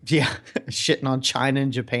 Yeah. Shitting on China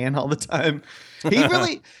and Japan all the time. He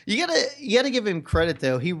really, you gotta give him credit,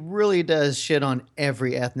 though. He really does shit on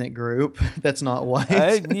every ethnic group that's not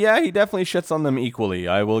white. Yeah, he definitely shits on them equally.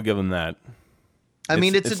 I will give him that. I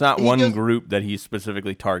mean, it's not one group that he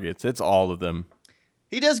specifically targets. It's all of them.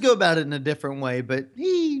 He does go about it in a different way, but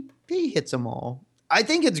he hits them all. I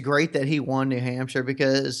think it's great that he won New Hampshire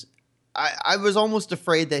because I was almost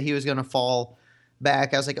afraid that he was going to fall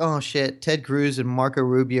back. I was like, oh, shit, Ted Cruz and Marco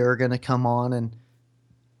Rubio are going to come on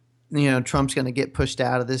and, Trump's going to get pushed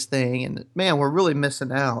out of this thing. And, man, we're really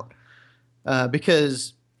missing out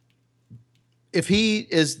because if he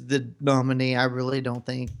is the nominee, I really don't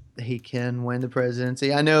think he can win the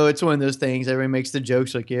presidency. I know it's one of those things. Everybody makes the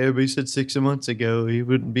jokes like, yeah, but he said 6 months ago he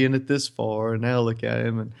wouldn't be in it this far, and now look at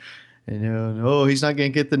him, and oh, he's not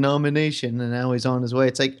going to get the nomination, and now he's on his way.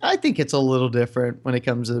 It's like, I think it's a little different when it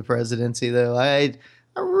comes to the presidency, though. I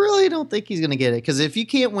really don't think he's going to get it, because if you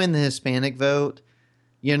can't win the Hispanic vote,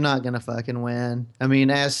 you're not going to fucking win. I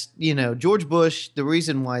mean, as you know, George Bush, the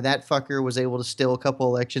reason why that fucker was able to steal a couple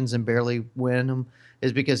elections and barely win them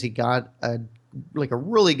is because he got a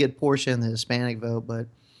really good portion of the Hispanic vote, but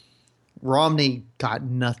Romney got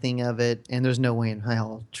nothing of it, and there's no way in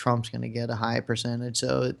hell Trump's going to get a high percentage.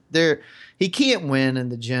 So he can't win in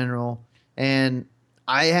the general, and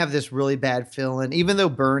I have this really bad feeling, even though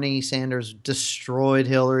Bernie Sanders destroyed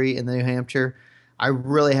Hillary in New Hampshire, I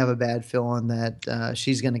really have a bad feeling that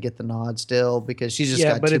she's going to get the nod still, because she's just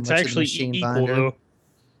got too much of the machine behind her. Though.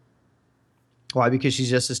 Why? Because she's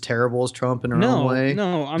just as terrible as Trump in her own way.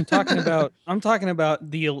 No, I'm talking about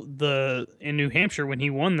the in New Hampshire when he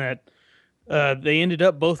won that. They ended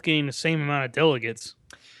up both getting the same amount of delegates.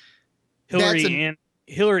 Hillary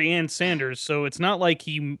and Sanders. So it's not like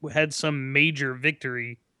he had some major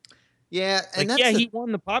victory. Yeah, and he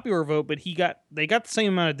won the popular vote, but they got the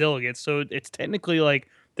same amount of delegates. So it's technically like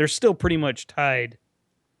they're still pretty much tied.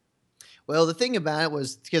 Well, the thing about it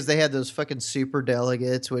was because they had those fucking super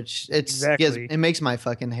delegates, which it makes my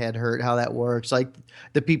fucking head hurt how that works. Like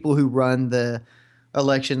the people who run the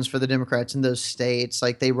elections for the Democrats in those states,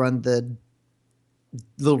 like they run the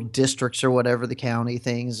little districts or whatever, the county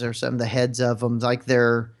things or some, the heads of them, like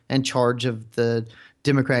they're in charge of the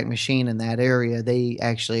Democratic machine in that area. They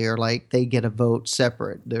actually are like, they get a vote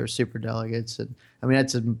separate. They're super delegates. And I mean,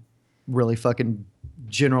 that's a really fucking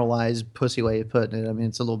generalized pussy way of putting it. I mean,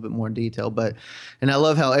 it's a little bit more in detail, and I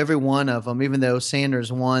love how every one of them, even though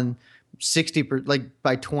Sanders won 60%, like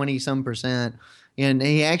by 20 some percent, and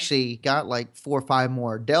he actually got like 4 or 5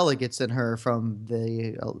 more delegates than her from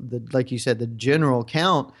the like you said, the general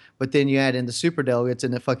count. But then you add in the super delegates,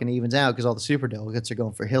 and it fucking evens out because all the super delegates are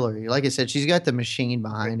going for Hillary. Like I said, she's got the machine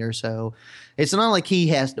behind her, so it's not like he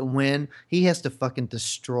has to win. He has to fucking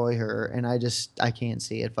destroy her, and I can't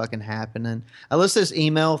see it fucking happening unless this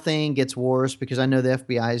email thing gets worse, because I know the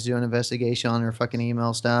FBI is doing an investigation on her fucking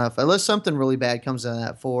email stuff. Unless something really bad comes out of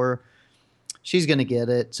that for her, she's going to get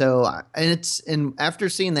it. So, and after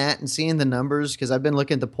seeing that and seeing the numbers, because I've been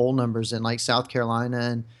looking at the poll numbers in like South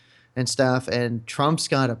Carolina and stuff, and Trump's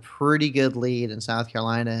got a pretty good lead in South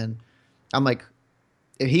Carolina. And I'm like,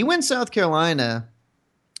 if he wins South Carolina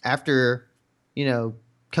after,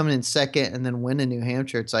 coming in second and then winning New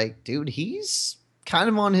Hampshire, it's like, dude, he's kind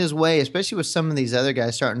of on his way, especially with some of these other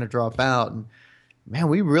guys starting to drop out. And man,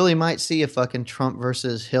 we really might see a fucking Trump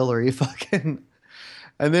versus Hillary fucking.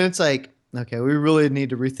 And then it's like, okay, we really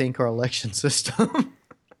need to rethink our election system.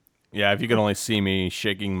 Yeah, if you could only see me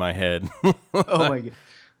shaking my head. Oh my God.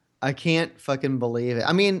 I can't fucking believe it.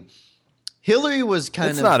 I mean, Hillary was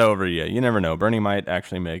It's not over yet. You never know. Bernie might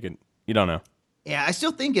actually make it. You don't know. Yeah, I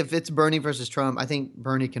still think if it's Bernie versus Trump, I think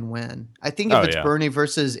Bernie can win. I think if it's Bernie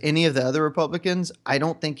versus any of the other Republicans, I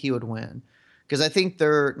don't think he would win. Because I think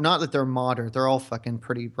they're, not that they're moderate, they're all fucking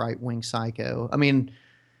pretty right-wing psycho. I mean,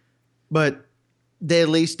 but they at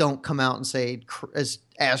least don't come out and say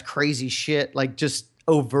as crazy shit, like just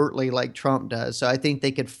overtly like Trump does. So I think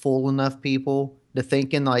they could fool enough people to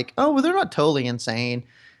thinking like, oh, well, they're not totally insane.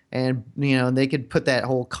 And, they could put that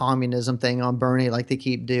whole communism thing on Bernie like they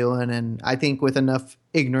keep doing. And I think with enough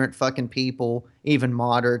ignorant fucking people, even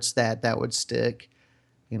moderates, that would stick.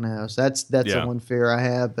 So that's the one fear I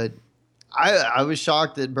have. But I was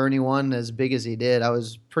shocked that Bernie won as big as he did. I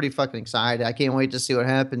was pretty fucking excited. I can't wait to see what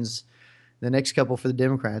happens the next couple for the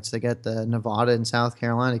Democrats. They got the Nevada and South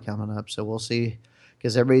Carolina coming up, so we'll see.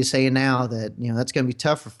 Because everybody's saying now that that's going to be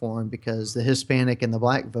tougher for him, because the Hispanic and the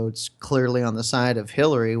black vote's clearly on the side of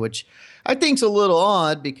Hillary, which I think's a little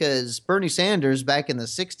odd, because Bernie Sanders back in the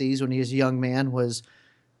 '60s when he was a young man was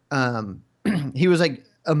he was like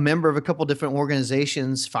a member of a couple different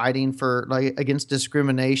organizations fighting for like against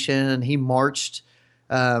discrimination, and he marched.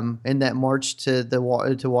 In that march to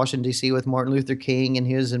Washington, D.C. with Martin Luther King, and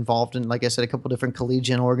he was involved in, like I said, a couple different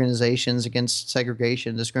collegiate organizations against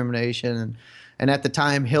segregation, discrimination, and at the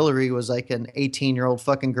time, Hillary was like an 18-year-old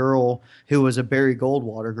fucking girl who was a Barry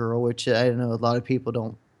Goldwater girl, which I know a lot of people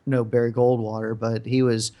don't know Barry Goldwater, but he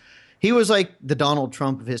was like the Donald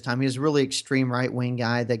Trump of his time. He was a really extreme right-wing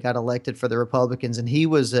guy that got elected for the Republicans, and he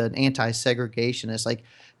was an anti-segregationist,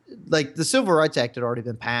 like the Civil Rights Act had already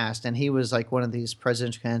been passed, and he was like one of these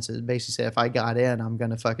presidential candidates that basically said, if I got in, I'm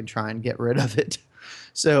going to fucking try and get rid of it.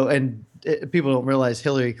 So, people don't realize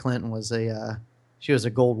Hillary Clinton was she was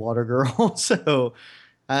a Goldwater girl. So,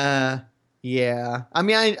 Yeah. I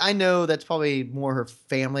mean, I know that's probably more her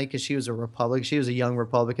family because she was a Republican. She was a young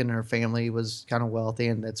Republican and her family was kind of wealthy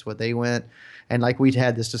and that's what they went. And like we'd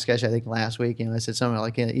had this discussion, I think last week, I said something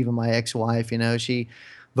like, even my ex-wife, she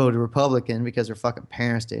voted Republican because her fucking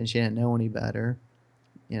parents did and she didn't know any better,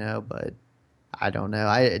 but I don't know.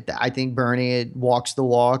 I think Bernie walks the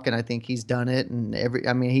walk and I think he's done it. And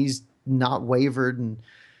he's not wavered and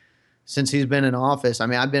since he's been in office. I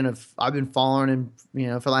mean, I've been following him,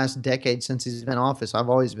 for the last decade since he's been in office. I've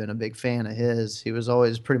always been a big fan of his. He was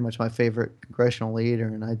always pretty much my favorite congressional leader,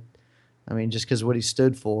 and I mean, just because what he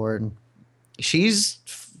stood for. And she's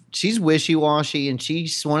wishy washy, and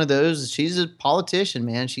she's one of those. She's a politician,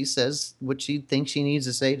 man. She says what she thinks she needs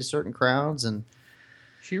to say to certain crowds, and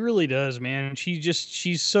she really does, man.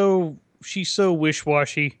 She's so wish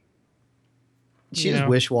washy. She's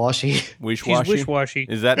wish-washy. Wish-washy? She's wish-washy.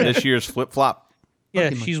 Is that this year's flip-flop? Yeah,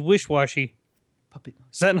 she's wish-washy.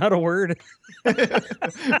 Is that not a word? Yeah. I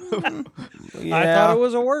thought it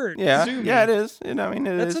was a word. Yeah, Sue me. yeah, it is. It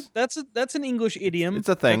is. That's an English idiom. It's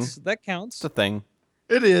a thing. That counts. It's a thing.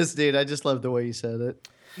 It is, dude. I just love the way you said it.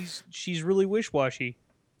 She's really wish-washy.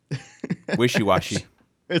 Wishy-washy.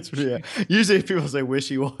 Yeah. Usually people say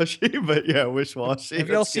wishy-washy, but yeah, wish-washy. Have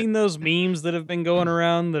y'all seen those memes that have been going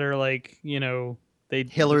around that are like,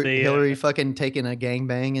 Hillary fucking taking a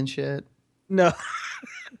gangbang and shit? No.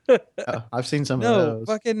 Oh, I've seen some of those.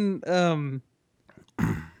 Fucking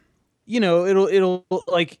it'll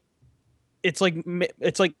like it's like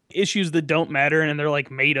issues that don't matter and they're like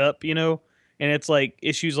made up, and it's like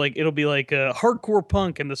issues like it'll be like a hardcore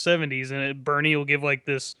punk in the 70s and Bernie will give like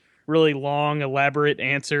this really long elaborate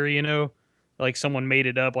answer, like someone made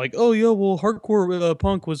it up, like, oh yeah, well, hardcore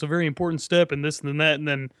punk was a very important step and this and that, and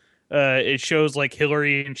then it shows like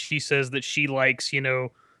Hillary and she says that she likes,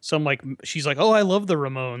 some like she's like, oh, I love the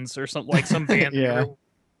Ramones or something, like some band Yeah. that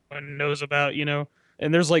everyone knows about,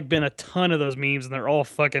 and there's like been a ton of those memes and they're all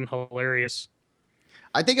fucking hilarious.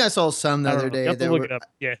 I think I saw some the other day. You have to look it up.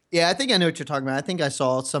 Yeah, I think I know what you're talking about. I think I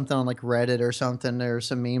saw something on like Reddit or something. There were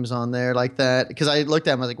some memes on there like that because I looked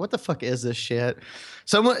at them. I was like, "What the fuck is this shit?"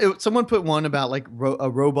 Someone put one about like a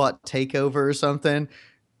robot takeover or something,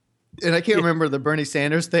 and I can't remember the Bernie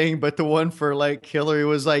Sanders thing, but the one for like Hillary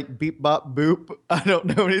was like beep bop boop. I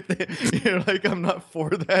don't know anything. Like I'm not for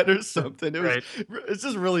that or something. It's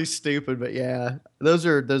just really stupid. But yeah, those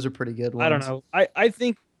are pretty good ones. I don't know. I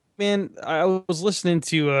think. Man, I was listening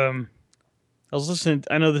to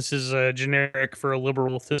I know this is generic for a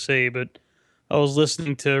liberal to say, but I was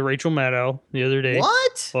listening to Rachel Maddow the other day.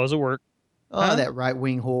 What? While I was at work. Oh, that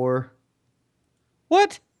right-wing whore.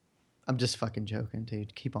 What? I'm just fucking joking,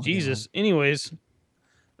 dude. Keep on. Jesus. Going. Anyways,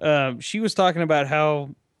 she was talking about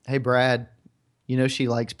how. Hey, Brad. She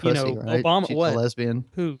likes pussy, right? Obama. She's what? A lesbian.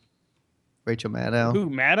 Who? Rachel Maddow. Who?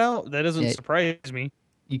 Maddow? That doesn't surprise me.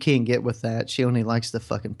 You can't get with that. She only likes the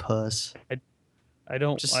fucking puss. I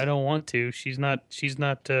don't want to. She's not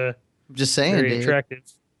I'm just saying, very dude. attractive.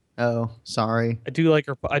 Oh, sorry. I do like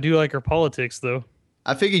her politics though.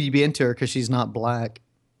 I figured you'd be into her because she's not black.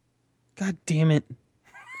 God damn it.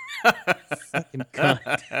 Fucking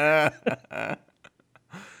cunt.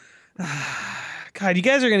 God, you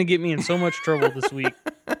guys are gonna get me in so much trouble this week.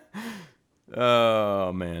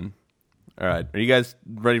 Oh man. All right. Are you guys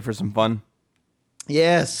ready for some fun?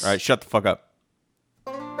 Yes. All right, shut the fuck up.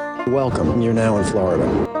 Welcome. You're now in Florida.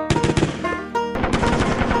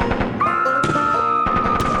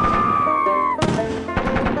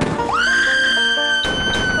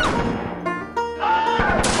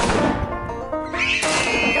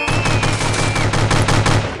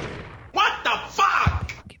 What the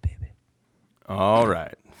fuck? All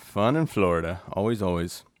right. Fun in Florida. Always,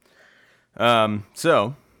 always.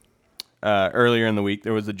 Earlier in the week,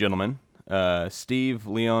 there was a gentleman, Steve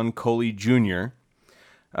Leon Coley Jr.,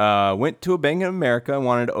 went to a Bank of America and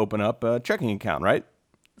wanted to open up a checking account, right?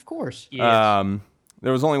 Of course. Yes.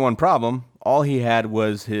 There was only one problem. All he had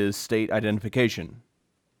was his state identification.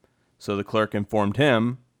 So the clerk informed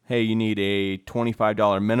him, hey, you need a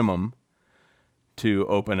 $25 minimum to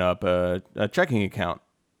open up a checking account.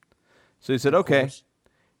 So he said, okay.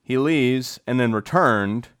 He leaves and then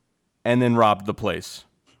returned and then robbed the place.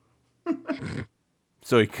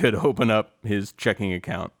 So he could open up his checking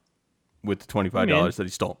account with the $25 that he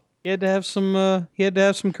stole. He had to have some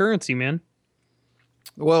currency, man.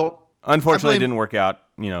 Well, unfortunately, it didn't work out.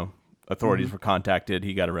 Authorities were contacted.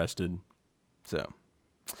 He got arrested. So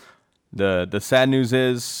the sad news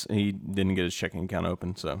is he didn't get his checking account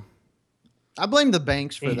open. So I blame the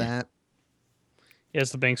banks for that. Yeah,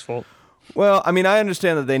 it's the bank's fault. Well, I mean, I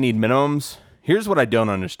understand that they need minimums. Here's what I don't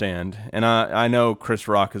understand, and I know Chris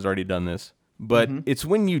Rock has already done this, But it's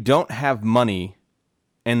when you don't have money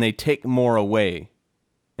and they take more away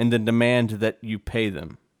and then demand that you pay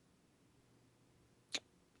them.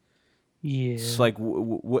 Yeah. It's like,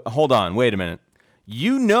 hold on, wait a minute.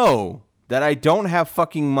 You know that I don't have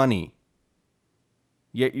fucking money,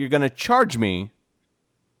 yet you're going to charge me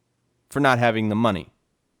for not having the money.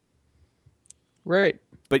 Right.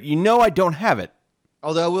 But you know I don't have it.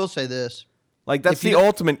 Although I will say this. Like, that's the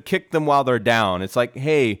ultimate kick them while they're down. It's like,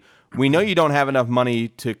 hey, we know you don't have enough money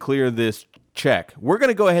to clear this check. We're going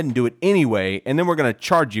to go ahead and do it anyway, and then we're going to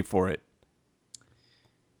charge you for it.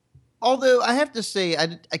 Although I have to say,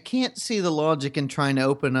 I can't see the logic in trying to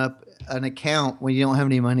open up an account when you don't have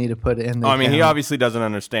any money to put in the I mean, he account. obviously doesn't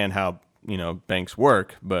understand how, banks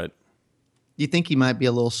work, but... You think he might be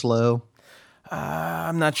a little slow?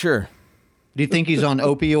 I'm not sure. Do you think he's on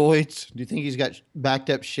opioids? Do you think he's got backed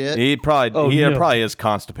up shit? He probably no. probably is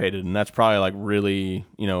constipated, and that's probably like really,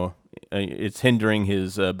 it's hindering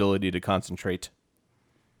his ability to concentrate.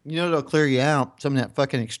 You know it'll clear you out. Some of that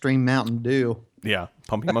fucking extreme Mountain Dew. Yeah,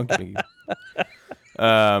 pumping monkey.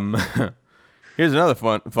 Here's another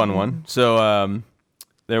fun one. So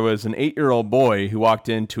there was an 8-year-old boy who walked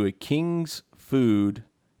into a King's Food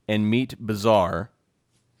and Meat Bazaar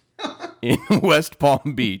in West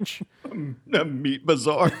Palm Beach. A meat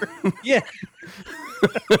bazaar. Yeah.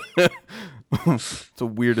 It's the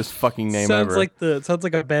weirdest fucking name sounds ever. Sounds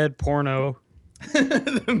like a bad porno.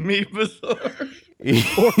 The meat bazaar.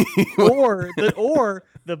 or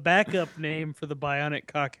the backup name for the Bionic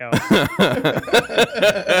Cockhouse.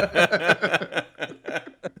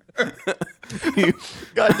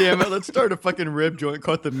 God damn it! Let's start a fucking rib joint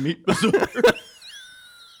called the meat bazaar.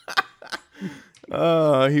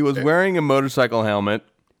 He was wearing a motorcycle helmet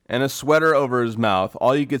and a sweater over his mouth.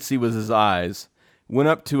 All you could see was his eyes. Went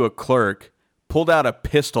up to a clerk, pulled out a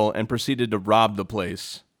pistol, and proceeded to rob the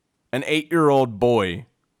place. An 8-year-old boy.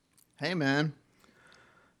 Hey, man.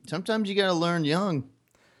 Sometimes you gotta learn young.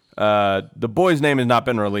 The boy's name has not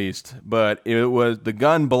been released, but the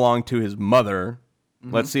gun belonged to his mother.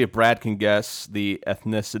 Mm-hmm. Let's see if Brad can guess the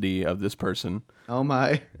ethnicity of this person. Oh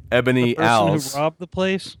my. Ebony The person Owls. who robbed the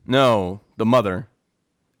place? No, the mother.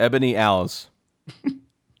 Ebony Owls.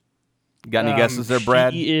 Got any guesses there,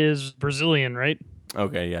 Brad? He is Brazilian, right?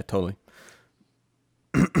 Okay, yeah, totally.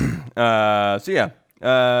 It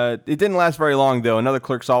didn't last very long, though. Another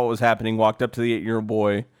clerk saw what was happening, walked up to the 8-year-old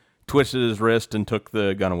boy, twisted his wrist, and took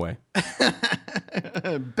the gun away.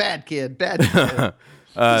 Bad kid.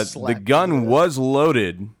 The gun was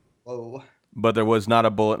loaded, Whoa. but there was not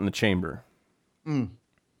a bullet in the chamber. Oh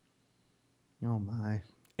my.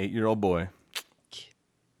 8-year-old boy.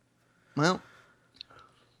 Well,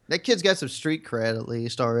 that kid's got some street cred at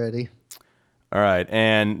least already. All right,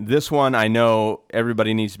 and this one I know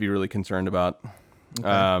everybody needs to be really concerned about.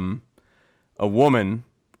 Okay. A woman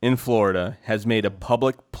in Florida has made a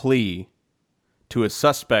public plea to a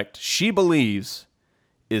suspect she believes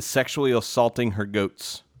is sexually assaulting her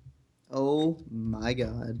goats. Oh my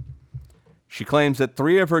God. She claims that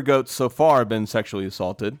 3 of her goats so far have been sexually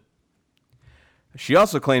assaulted. She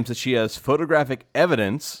also claims that she has photographic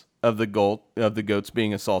evidence of the goats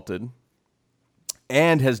being assaulted,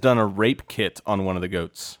 and has done a rape kit on one of the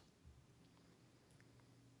goats.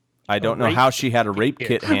 I don't know how she had a rape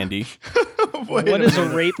kit handy. What is a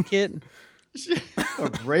rape kit?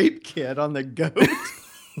 A rape kit on the goat?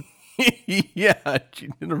 Yeah, she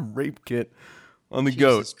did a rape kit on the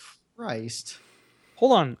Jesus goat. Christ.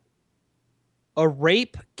 Hold on. A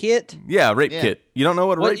rape kit? Yeah, rape kit. You don't know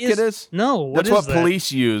what a rape kit is? No. That's what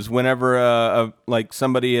police use whenever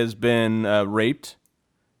somebody has been raped.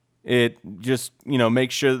 It just,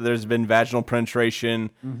 makes sure that there's been vaginal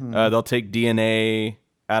penetration. Mm-hmm. They'll take DNA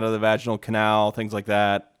out of the vaginal canal, things like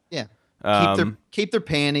that. Yeah. Keep their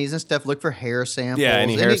panties and stuff. Look for hair samples. Yeah,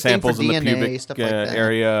 any hair samples in DNA, the pubic stuff like that.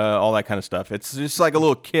 area, all that kind of stuff. It's just like a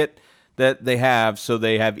little kit that they have, so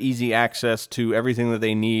they have easy access to everything that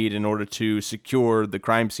they need in order to secure the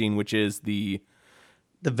crime scene, which is the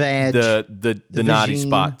vag, the naughty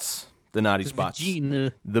spots,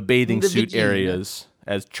 the bathing suit areas,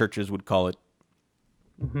 as churches would call it.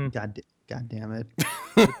 Mm-hmm. God damn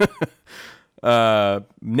it.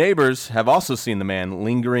 Neighbors have also seen the man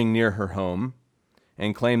lingering near her home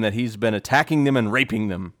and claim that he's been attacking them and raping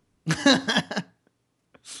them.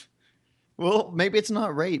 Well, maybe it's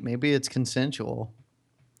not rape. Maybe it's consensual.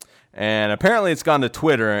 And apparently it's gone to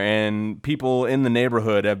Twitter, and people in the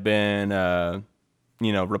neighborhood have been,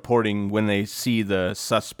 reporting when they see the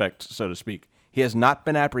suspect, so to speak. He has not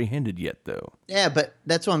been apprehended yet, though. Yeah, but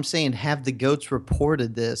that's what I'm saying. Have the goats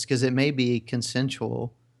reported this? Because it may be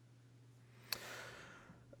consensual.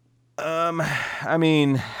 I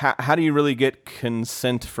mean, how do you really get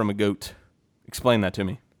consent from a goat? Explain that to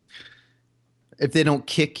me. If they don't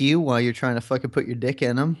kick you while you're trying to fucking put your dick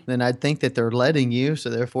in them, then I'd think that they're letting you, so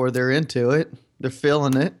therefore they're into it. They're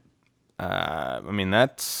feeling it. I mean,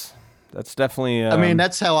 that's definitely. I mean,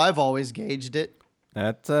 that's how I've always gauged it.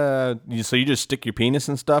 So you just stick your penis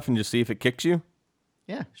and stuff and just see if it kicks you?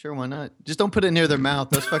 Yeah, sure, why not? Just don't put it near their mouth.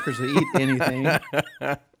 Those fuckers will eat anything.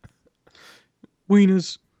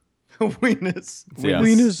 Wieners. Weenus. Yeah.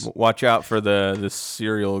 Wieners. Watch out for the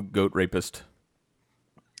serial goat rapist.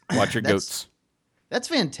 Watch your goats. That's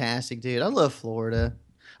fantastic, dude. I love Florida.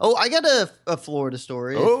 Oh, I got a Florida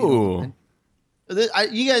story. Oh.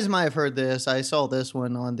 You guys might have heard this. I saw this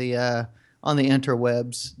one on the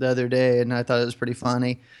interwebs the other day, and I thought it was pretty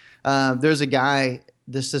funny. There's a guy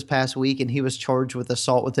this past week, and he was charged with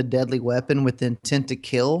assault with a deadly weapon with the intent to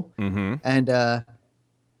kill. Mm-hmm. And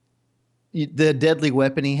the deadly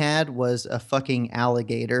weapon he had was a fucking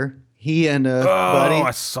alligator. He and a buddy. Oh,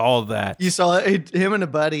 I saw that. You saw it? Him and a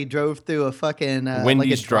buddy drove through a fucking Wendy's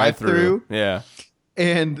like a drive-through. Yeah.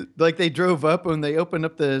 And like they drove up when they opened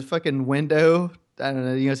up the fucking window. I don't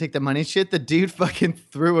know, take the money and shit. The dude fucking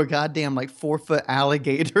threw a goddamn like 4-foot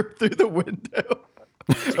alligator through the window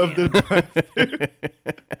of the drive-through.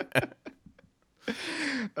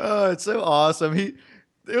 Oh, it's so awesome. It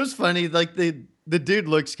was funny. Like the dude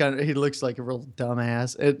looks he looks like a real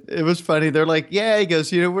dumbass. It was funny. They're like, yeah, he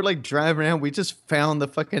goes, we're like driving around. We just found the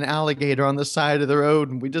fucking alligator on the side of the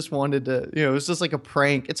road and we just wanted to, it was just like a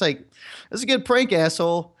prank. It's like, it's a good prank,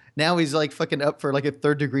 asshole. Now he's like fucking up for like a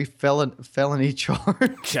 3rd-degree felony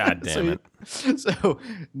charge. God damn it. So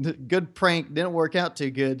good prank. Didn't work out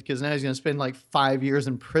too good because now he's going to spend like 5 years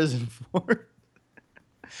in prison for it.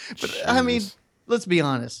 But I mean, let's be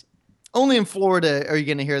honest. Only in Florida are you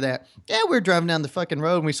going to hear that. Yeah, we were driving down the fucking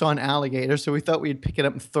road and we saw an alligator, so we thought we'd pick it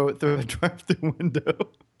up and throw it through a drive-through window.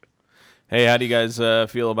 Hey, how do you guys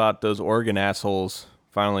feel about those Oregon assholes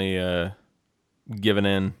finally giving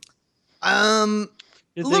in? A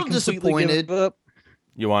little disappointed.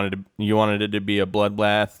 You wanted it to be a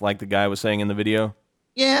bloodbath, like the guy was saying in the video.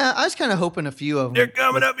 Yeah, I was kind of hoping a few of them. They're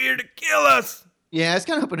coming up here to kill us. Yeah, I was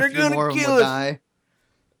kind of hoping a few more of them would die.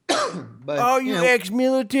 But, all you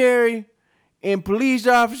ex-military and police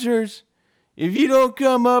officers, if you don't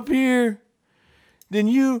come up here, then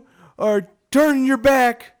you are turning your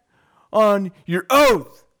back on your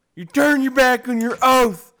oath. You're turning your back on your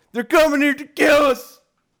oath. They're coming here to kill us.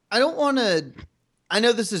 I don't want to... I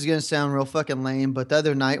know this is going to sound real fucking lame, but the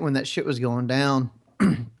other night when that shit was going down,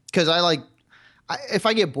 because if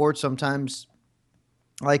I get bored sometimes,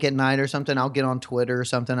 like at night or something, I'll get on Twitter or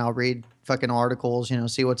something. I'll read fucking articles,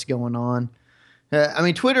 see what's going on. I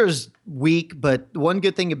mean, Twitter's weak, but one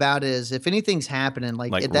good thing about it is if anything's happening,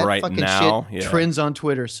 like that right fucking now, shit trends on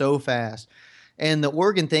Twitter so fast. And the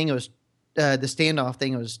Oregon thing was, the standoff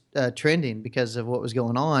thing was trending because of what was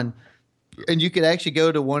going on. And you could actually go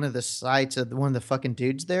to one of the sites of one of the fucking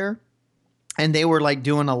dudes there, and they were like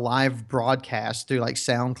doing a live broadcast through like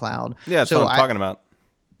SoundCloud. Yeah, that's what I'm talking about.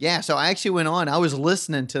 Yeah, so I actually went on. I was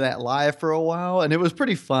listening to that live for a while, and it was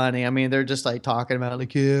pretty funny. I mean, they're just like talking about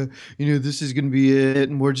like, yeah, this is going to be it,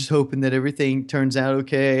 and we're just hoping that everything turns out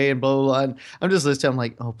okay, and blah, blah, blah. And I'm just listening. I'm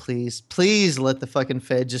like, oh, please let the fucking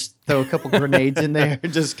Fed just throw a couple grenades in there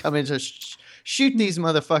and just come in and just shoot these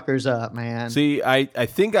motherfuckers up, man. See, I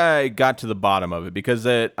think I got to the bottom of it because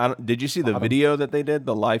did you see the video that they did,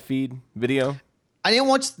 the live feed video? I didn't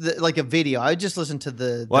watch a video. I just listened to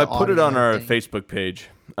the I put it on our thing. Facebook page.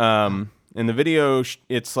 In the video,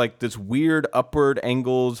 it's like this weird upward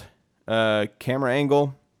angled camera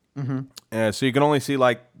angle. Mm-hmm. So you can only see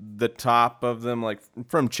like the top of them, like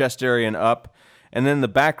from chest area and up. And then in the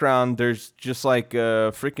background, there's just like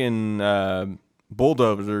a freaking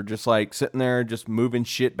bulldozer just like sitting there, just moving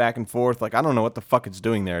shit back and forth. Like, I don't know what the fuck it's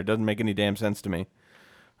doing there. It doesn't make any damn sense to me.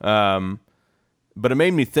 But it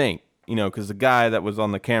made me think, because the guy that was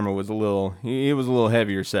on the camera was he was a little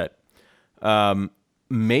heavier set.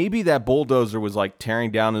 Maybe that bulldozer was like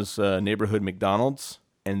tearing down his neighborhood McDonald's,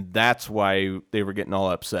 and that's why they were getting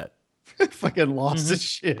all upset. Fucking lost his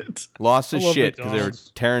shit. Lost his shit because they were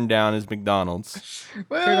tearing down his McDonald's.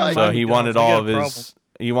 Well, so he wanted all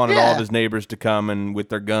of his neighbors to come and with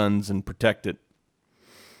their guns and protect it.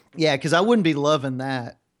 Yeah, because I wouldn't be loving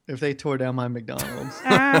that if they tore down my McDonald's.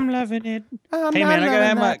 I'm loving it. Hey man,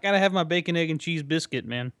 I gotta have my bacon, egg, and cheese biscuit,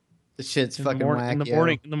 man. The shit's fucking whack.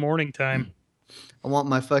 In the morning time. I want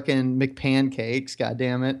my fucking McPancakes. God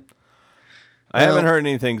damn it. I haven't heard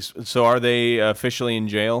anything. So are they officially in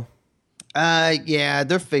jail? Yeah,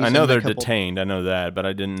 they're facing. I know they're detained. I know that, but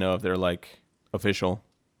I didn't know if they're like official.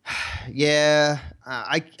 Yeah,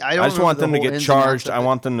 I don't. I just want them to get charged. I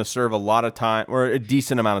want. want them to serve a lot of time or a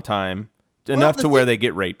decent amount of time, enough to where they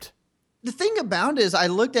get raped. The thing about it is, I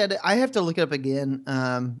looked at it. I have to look it up again,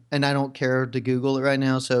 and I don't care to Google it right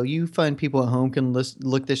now. So you find people at home can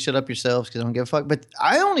look this shit up yourselves because I don't give a fuck. But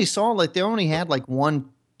I only saw like they only had like one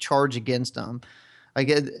charge against them. I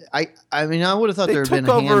mean, I would have thought there had been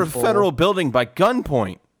a handful. They took over a federal building by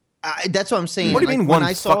gunpoint. That's what I'm saying. What do you mean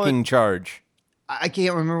one fucking charge? I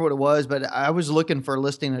can't remember what it was, but I was looking for a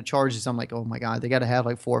listing of charges. I'm like, oh my God, they got to have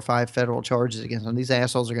like 4 or 5 federal charges against them. These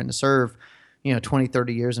assholes are going to serve, 20,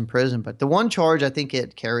 30 years in prison. But the one charge, I think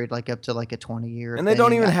it carried like up to like a 20-year. And they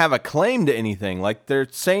don't even have a claim to anything. Like they're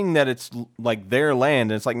saying that it's like their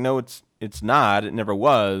land. And it's like, no, it's not. It never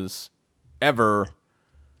was. Ever.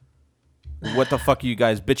 What the fuck are you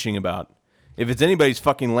guys bitching about? If it's anybody's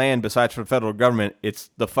fucking land besides for the federal government, it's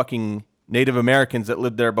the fucking Native Americans that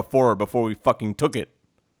lived there before we fucking took it.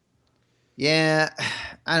 Yeah,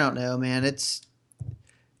 I don't know, man.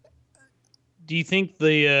 Do you think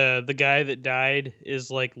the guy that died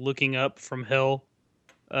is like looking up from hell?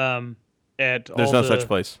 At There's no such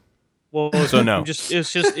place. Well, so no. It's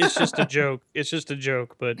just a joke. It's just a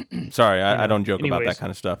joke. But sorry, I don't joke about that kind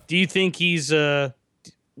of stuff. Do you think he's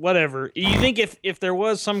whatever? You think if there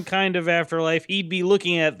was some kind of afterlife, he'd be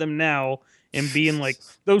looking at them now and being like,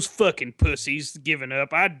 those fucking pussies giving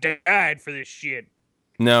up. I died for this shit.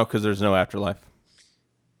 No, because there's no afterlife.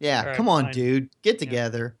 Yeah, right, come on, fine. dude. Get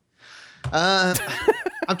together. I'm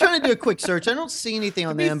trying to do a quick search. I don't see anything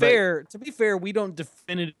on them. To be fair, we don't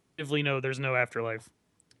definitively know there's no afterlife.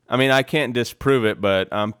 I mean, I can't disprove it, but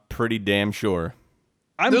I'm pretty damn sure.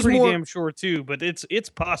 I'm pretty damn sure too, but it's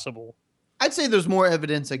possible. I'd say there's more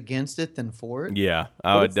evidence against it than for it. Yeah,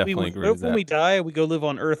 I would definitely agree with that. When we die, we go live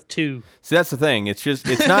on Earth too. See, that's the thing. It's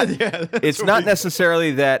not. It's not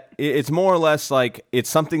necessarily that. It's more or less like it's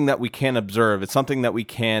something that we can't observe. It's something that we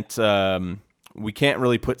can't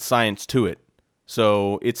really put science to it.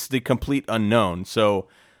 So it's the complete unknown. So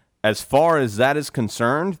as far as that is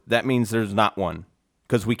concerned, that means there's not one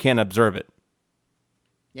because we can't observe it.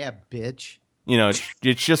 Yeah, bitch.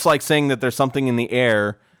 It's just like saying that there's something in the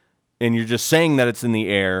air. And you're just saying that it's in the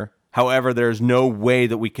air. However, there's no way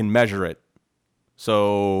that we can measure it.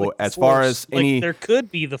 So like as far as there could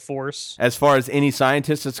be the force. As far as any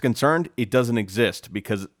scientist is concerned, it doesn't exist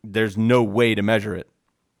because there's no way to measure it.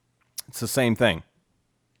 It's the same thing.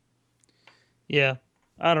 Yeah.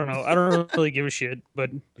 I don't know. I don't really give a shit, but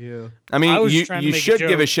yeah. I mean, you should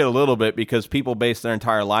give a shit a little bit because people base their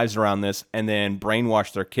entire lives around this and then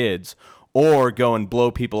brainwash their kids or go and blow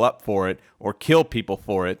people up for it or kill people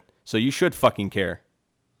for it. So you should fucking care.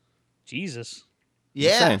 Jesus.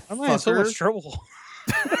 Yeah. I'm in so much trouble.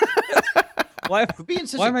 Why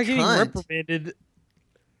am I getting reprimanded?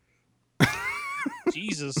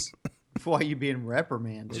 Jesus. Why are you being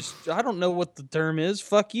reprimanded? I don't know what the term is.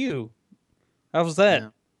 Fuck you. How's that? Yeah.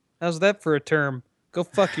 How's that for a term? Go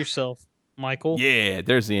fuck yourself, Michael. Yeah,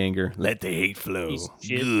 there's the anger. Let the hate flow.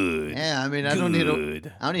 Good. Yeah, I mean, I don't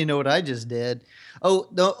even know what I just did. Oh,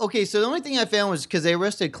 no, okay. So the only thing I found was because they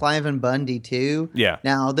arrested Cliven Bundy too. Yeah.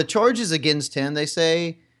 Now the charges against him, they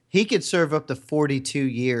say he could serve up to 42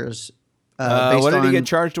 years. What did he get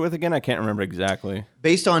charged with again? I can't remember exactly.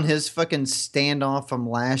 Based on his fucking standoff from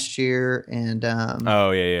last year, and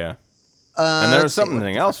oh yeah. And there was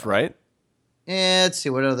something else, right? Yeah, let's see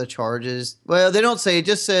what other charges. Well, they don't say. It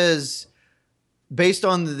just says based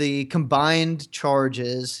on the combined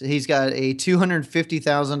charges, he's got a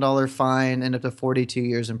 $250,000 fine and up to 42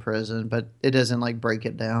 years in prison. But it doesn't like break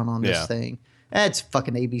it down on this thing. That's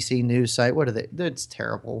fucking ABC News site. What are they? It's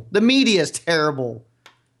terrible. The media is terrible.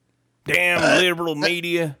 Damn liberal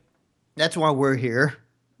media. That's why we're here.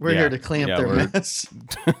 We're here to clean up their mess.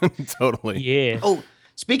 Totally. Yeah. Oh,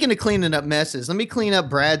 speaking of cleaning up messes, let me clean up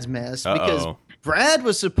Brad's mess because Brad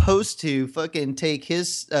was supposed to fucking take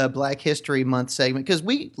his Black History Month segment because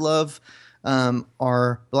we love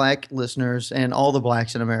our black listeners and all the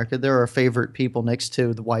blacks in America. They're our favorite people next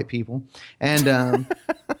to the white people. And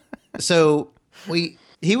so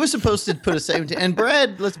he was supposed to put a segment and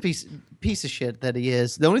Brad, let's piece of shit that he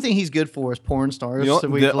is. The only thing he's good for is porn stars.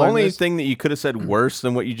 The only thing that you could have said worse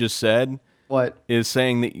than what you just said is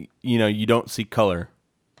saying that you don't see color.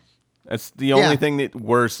 That's the only thing that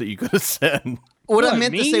worse that you could have said. What I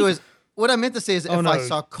meant to say is I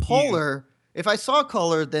saw color, if I saw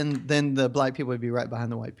color, then the black people would be right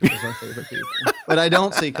behind the white people as our favorite people. But I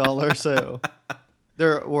don't see color, so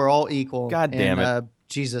we're all equal. God damn it.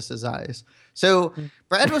 Jesus's eyes. So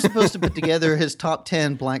Brad was supposed to put together his top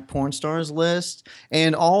 10 black porn stars list,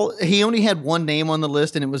 and he only had one name on the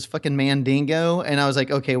list, and it was fucking Mandingo. And I was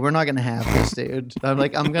like, okay, we're not gonna have this, dude. I'm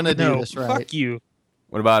like, I'm gonna do this right. Fuck you.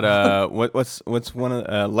 What about what's one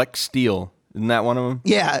of Lex Steele? Isn't that one of them?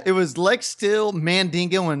 Yeah, it was Lex Steele,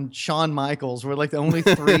 Mandingo, and Shawn Michaels were like the only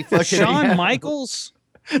three fucking. Shawn Michaels?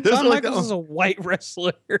 Shawn Michaels is a white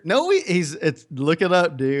wrestler. No, it's look it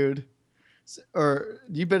up, dude. Or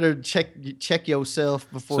you better check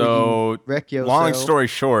yourself before you wreck yourself. Long story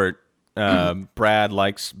short, Brad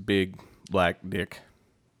likes big black dick.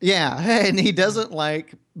 Yeah, and he doesn't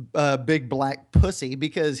like big black pussy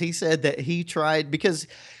because he said that he tried, because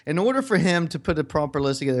in order for him to put a proper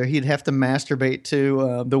list together, he'd have to masturbate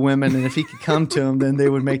to the women, and if he could come to them, then they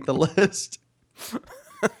would make the list.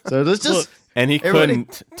 So let's just and he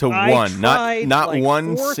couldn't to one, not like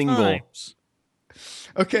one single. Times.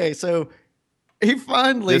 Okay, so he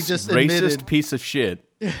finally this just racist admitted, piece of shit.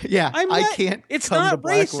 Yeah, I can't. It's come not to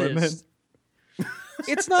black racist. women.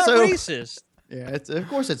 It's not racist. Yeah, of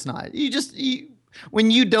course it's not.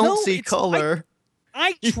 When you don't see color.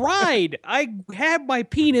 I tried. I had my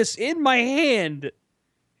penis in my hand,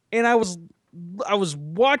 and I was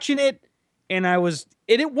watching it, and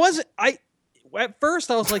it wasn't. At first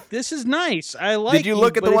I was like, "This is nice. I like." Did you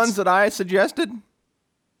look at the ones that I suggested?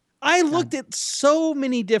 I looked at so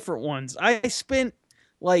many different ones. I spent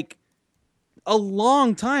like a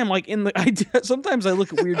long time, like sometimes I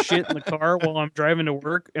look at weird shit in the car while I'm driving to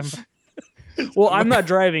work. Well, I'm not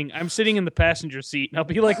driving. I'm sitting in the passenger seat, and I'll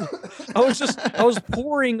be like, I was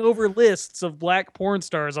poring over lists of black porn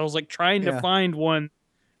stars. I was like trying to find one.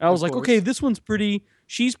 I was like, okay, this one's pretty.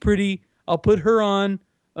 She's pretty. I'll put her on.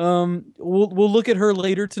 We'll look at her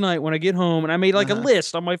later tonight when I get home. And I made like a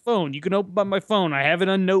list on my phone. You can open up my phone. I have it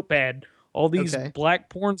on Notepad. All these black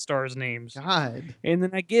porn stars names. God. And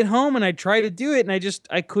then I get home and I try to do it, and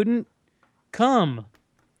I couldn't come.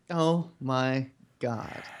 Oh my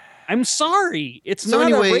God. I'm sorry. It's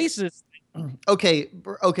not a racist thing. Okay,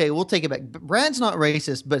 we'll take it back. Brad's not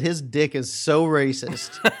racist, but his dick is so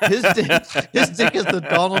racist. His dick is the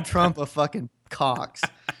Donald Trump of fucking cocks.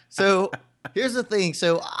 So here's the thing.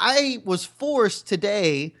 So I was forced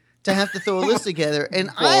today to have to throw a list together, and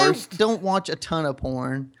I don't watch a ton of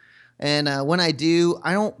porn. And when I do,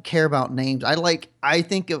 I don't care about names. I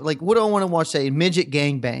think of like, what do I want to watch? Say midget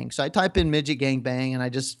gangbang. So I type in midget gangbang, and I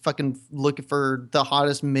just fucking look for the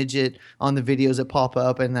hottest midget on the videos that pop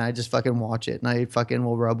up, and then I just fucking watch it, and I fucking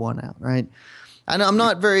will rub one out, right? And I'm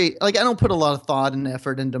not very I don't put a lot of thought and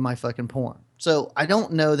effort into my fucking porn, so I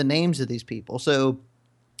don't know the names of these people. So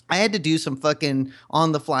I had to do some fucking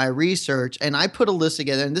on-the-fly research, and I put a list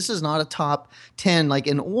together, and this is not a top 10 like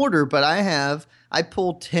in order, but I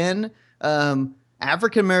pulled 10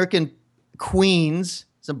 African-American queens,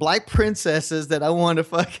 some black princesses that I want to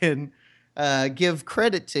fucking give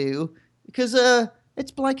credit to, because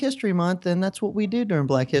it's Black History Month, and that's what we do during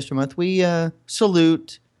Black History Month. We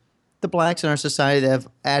salute the blacks in our society that have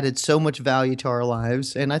added so much value to our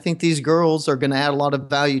lives, and I think these girls are going to add a lot of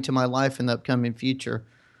value to my life in the upcoming future.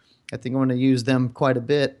 I think I'm going to use them quite a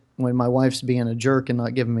bit when my wife's being a jerk and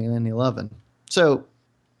not giving me any loving. So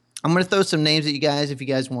I'm going to throw some names at you guys if you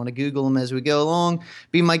guys want to Google them as we go along.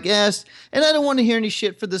 Be my guest. And I don't want to hear any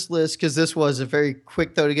shit for this list because this was a very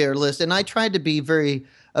quick throw together list. And I tried to be very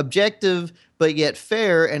objective but yet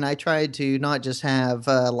fair. And I tried to not just have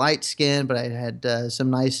light skin, but I had some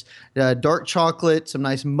nice dark chocolate, some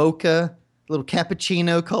nice mocha, little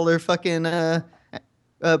cappuccino color fucking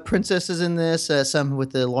princesses in this. Some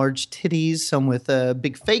with the large titties, some with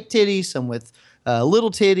big fake titties, some with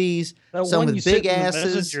little titties, some with big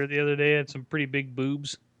asses. The other day had some pretty big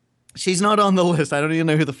boobs. She's not on the list. I don't even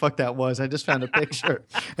know who the fuck that was. I just found a picture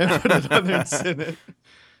and put it on there and sent it.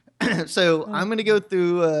 So I'm going to go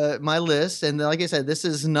through my list. And like I said, this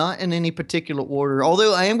is not in any particular order,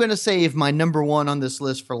 although I am going to save my number one on this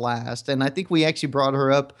list for last. And I think we actually brought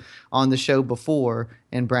her up on the show before,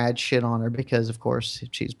 and Brad shit on her because, of course,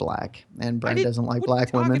 she's black. And Brad doesn't like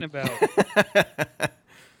black women.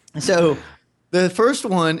 So the first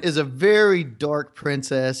one is a very dark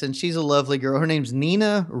princess, and she's a lovely girl. Her name's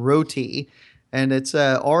Nina Roti, and it's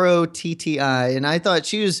Rotti. And I thought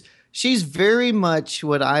she's very much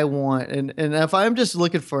what I want. And if I'm just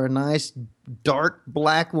looking for a nice dark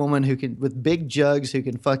black woman with big jugs who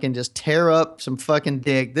can fucking just tear up some fucking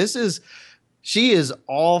dick, she is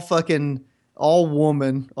all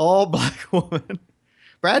woman, all black woman.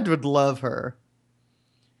 Brad would love her.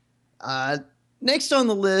 Next on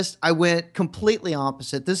the list, I went completely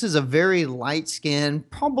opposite. This is a very light skin,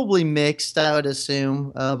 probably mixed, I would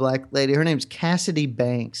assume, black lady. Her name's Cassidy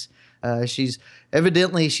Banks. She's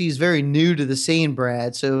very new to the scene,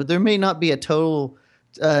 Brad. So there may not be a total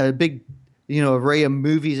big, array of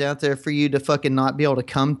movies out there for you to fucking not be able to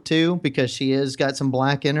come to because she has got some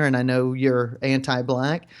black in her, and I know you're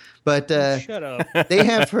anti-black. But shut up. They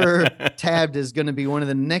have her tabbed as going to be one of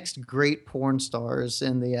the next great porn stars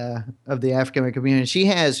in the of the African American community. She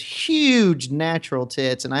has huge natural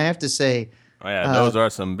tits, and I have to say, oh yeah, those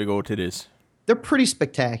are some big old titties. They're pretty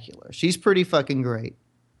spectacular. She's pretty fucking great.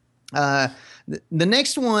 The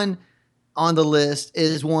next one on the list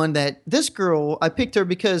is one that this girl, I picked her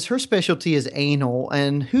because her specialty is anal,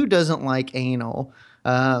 and who doesn't like anal?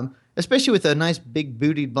 Especially with a nice big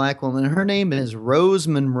bootied black woman. Her name is Rose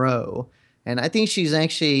Monroe, and I think she's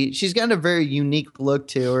got a very unique look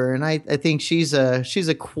to her, and I think she's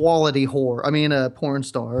a quality whore. I mean, a porn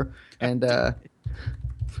star, and I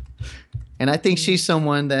think she's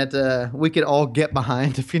someone that we could all get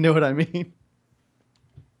behind, if you know what I mean.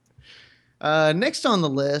 Next on the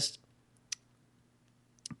list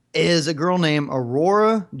is a girl named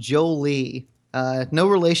Aurora Jolie. No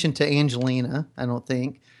relation to Angelina, I don't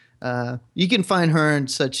think. You can find her in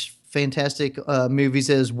such fantastic movies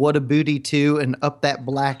as What a Booty 2 and Up That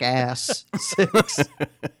Black Ass 6.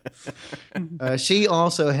 She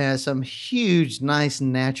also has some huge, nice,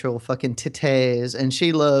 natural fucking titties, and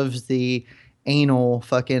she loves the anal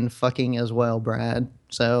fucking as well, Brad.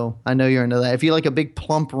 So I know you're into that. If you like a big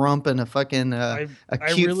plump rump and a fucking a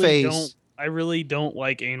cute face. I really don't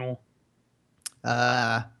like anal.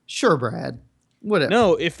 Sure, Brad. Whatever.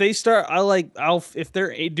 No, if they start, if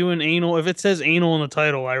they're doing anal, if it says anal in the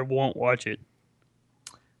title, I won't watch it.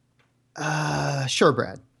 Sure,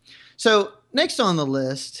 Brad. So next on the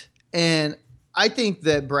list, and I think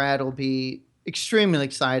that Brad will be extremely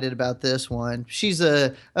excited about this one. She's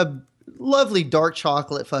a lovely dark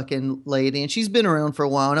chocolate fucking lady, and she's been around for a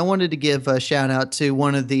while. And I wanted to give a shout out to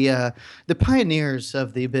one of the pioneers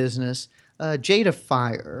of the business, Jada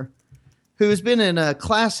Fire, who has been in a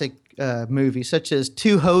classic movies such as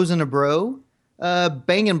Two Hoes and a Bro,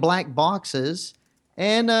 Banging Black Boxes,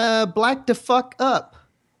 and Black to Fuck Up.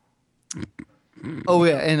 Oh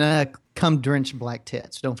yeah, and Cum Drenched Black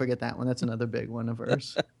Tits. Don't forget that one. That's another big one of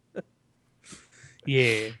hers.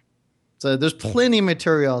 Yeah. So there's plenty of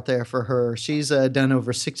material out there for her. She's done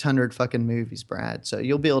over 600 fucking movies, Brad. So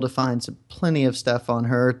you'll be able to find plenty of stuff on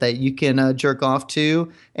her that you can jerk off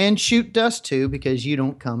to and shoot dust to because you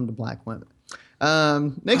don't come to black women.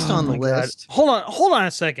 Next on the list. Hold on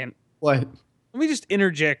a second. What? Let me just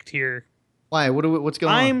interject here. Why? What's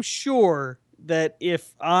going on? I'm sure that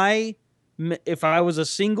if I was a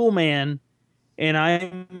single man and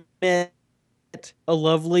I met a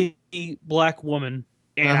lovely black woman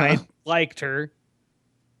and I liked her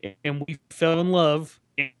and we fell in love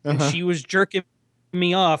and she was jerking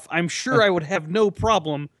me off, I'm sure I would have no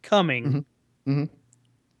problem coming.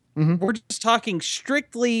 We're just talking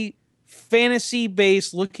strictly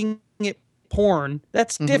fantasy-based looking at porn.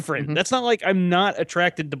 That's different. That's not like I'm not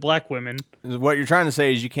attracted to black women. What you're trying to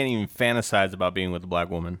say is you can't even fantasize about being with a black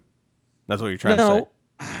woman. That's what you're trying to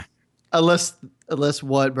say. Unless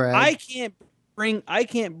what, Brad? I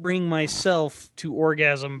can't bring myself to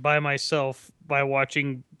orgasm by myself by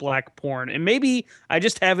watching black porn. And maybe I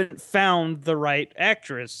just haven't found the right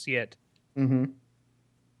actress yet. You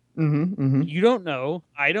don't know.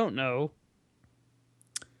 I don't know.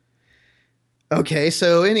 Okay,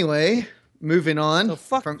 so anyway, moving on. So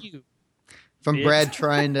fuck you. From Brad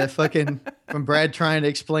trying to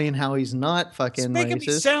explain how he's not fucking it's making racist.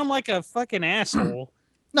 me sound like a fucking asshole.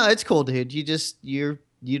 No, it's cool, dude. You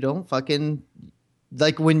don't fucking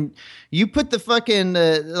like when you put the fucking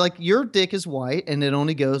like your dick is white and it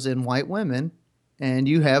only goes in white women, and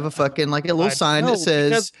you have a fucking like a little sign that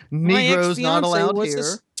says Negroes not allowed here.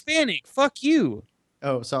 Hispanic. Fuck you.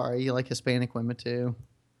 Oh, sorry. You like Hispanic women too.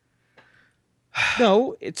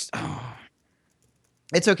 No, it's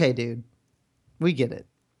okay, dude. We get it.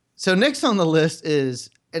 So next on the list is,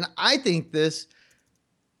 and I think this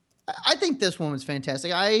woman's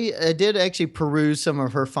fantastic. I did actually peruse some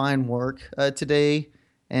of her fine work today,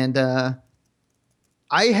 and I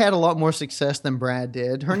had a lot more success than Brad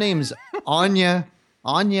did. Her name's Anya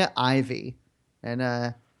Ivy, and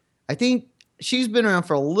I think she's been around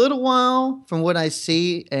for a little while from what I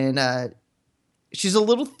see, and she's a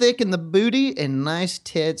little thick in the booty and nice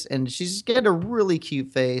tits, and she's got a really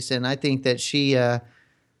cute face, and I think that she's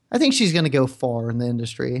going to go far in the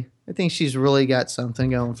industry. I think she's really got something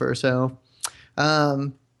going for herself.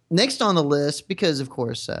 Next on the list, because of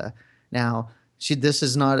course now this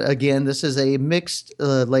is a mixed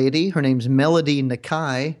lady. Her name's Melody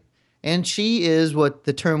Nakai, And she is what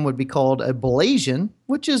the term would be called a Blasian,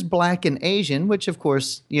 which is black and Asian, which of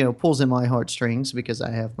course, pulls in my heartstrings because I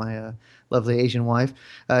have my lovely Asian wife.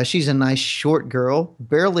 She's a nice short girl,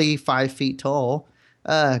 barely 5 feet tall,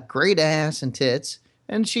 great ass and tits.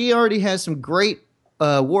 And she already has some great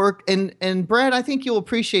work. And Brad, I think you'll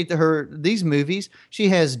appreciate these movies. She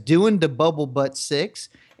has Doing the Bubble Butt 6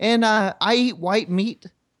 and I Eat White Meat.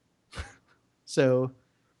 So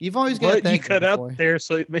you've always got what that. You cut out there,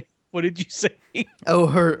 so what did you say? Oh,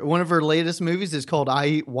 one of her latest movies is called I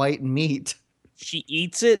Eat White Meat. She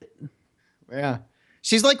eats it? Yeah.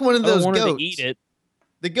 She's like one of those goats. goats. To eat it.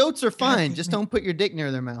 The goats are fine. Just don't put your dick near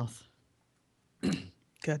their mouth.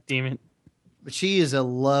 God damn it. But she is a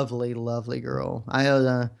lovely, lovely girl. I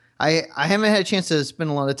haven't had a chance to spend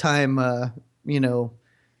a lot of time,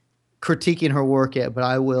 critiquing her work yet, but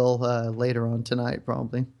I will later on tonight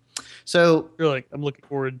probably. So I'm looking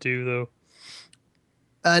forward to though.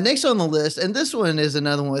 Next on the list, and this one is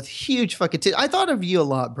another one with huge fucking tits. I thought of you a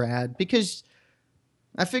lot, Brad, because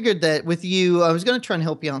I figured that with you, I was going to try and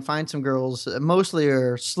help you out and find some girls, mostly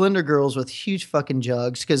are slender girls with huge fucking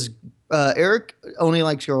jugs, because Eric only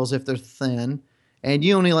likes girls if they're thin, and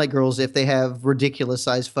you only like girls if they have ridiculous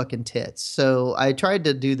sized fucking tits. So I tried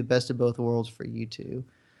to do the best of both worlds for you two.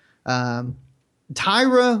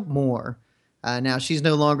 Tyra Moore. Now, she's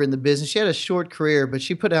no longer in the business. She had a short career, but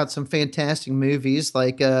she put out some fantastic movies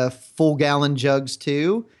like Full Gallon Jugs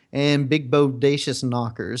 2 and Big Bodacious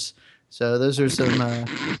Knockers. So those are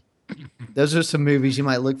some movies you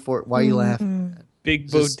might look for. Why you laugh?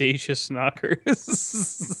 Big Bodacious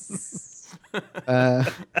Knockers. I'm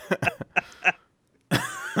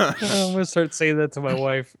going to start saying that to my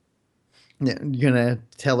wife. Yeah, you're going to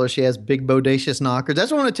tell her she has big bodacious knockers.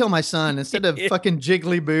 That's what I'm going to tell my son. Instead of fucking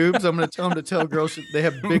jiggly boobs, I'm going to tell him to tell girls they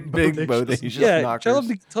have big bodacious knockers.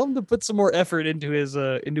 Tell him to put some more effort into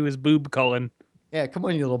his boob calling. Yeah, come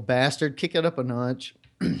on, you little bastard. Kick it up a notch.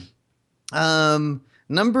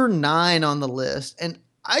 Number 9 on the list. And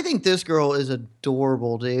I think this girl is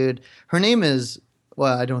adorable, dude. Her name is,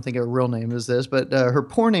 well, I don't think her real name is this, but her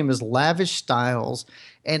porn name is Lavish Styles.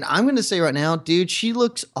 And I'm going to say right now, dude, she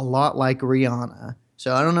looks a lot like Rihanna.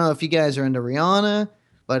 So I don't know if you guys are into Rihanna,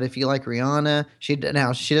 but if you like Rihanna, she doesn't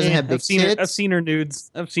have big tits. I've seen her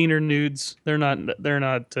nudes. They're not. You're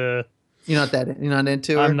not into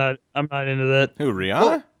her? I'm not into that. Who, Rihanna?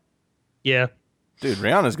 Well, yeah. Dude,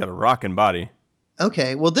 Rihanna's got a rockin' body.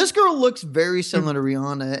 Okay, well, this girl looks very similar to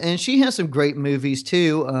Rihanna, and she has some great movies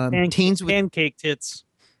too. Teens with pancake tits.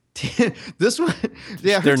 This one,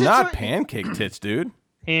 yeah, they're not pancake tits, dude.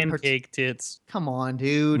 Pancake tits. Come on,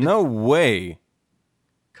 dude. No way.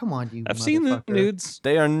 Come on, you. I've seen the nudes.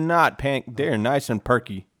 They are not They are nice and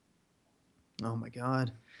perky. Oh my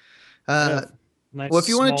god. Nice, well, if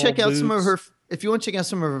you want to check out boobs. some of her,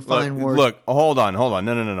 fine work. Look, hold on.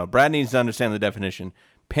 No. Brad needs to understand the definition.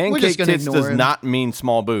 Pancake tits does not mean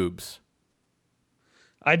small boobs.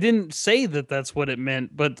 I didn't say that that's what it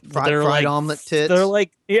meant, but fried like omelet tits. They're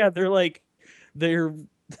like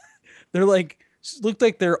look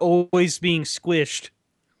like they're always being squished.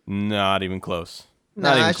 Not even close.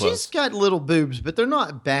 Nah, she's got little boobs, but they're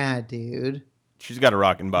not bad, dude. She's got a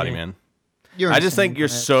rockin' body, man. I just think you're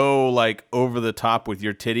so like over the top with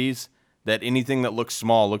your titties that anything that looks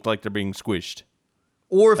small looked like they're being squished.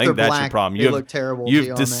 Or if they're that's black, your problem. they look terrible.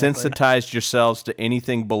 You've desensitized yourselves to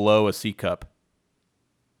anything below a C cup.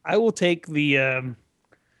 I will take the.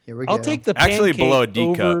 Here we go. I'll take the actually pancake below a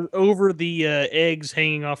D cup over the eggs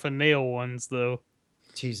hanging off of nail ones, though.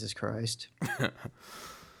 Jesus Christ.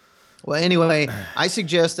 Well, anyway, I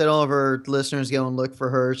suggest that all of our listeners go and look for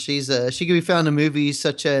her. She can be found in movies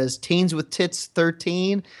such as Teens with Tits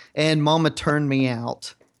 13 and Mama Turned Me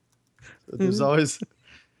Out. So there's always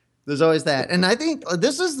that. And I think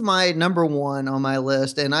this is my number 1 on my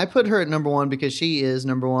list, and I put her at number 1 because she is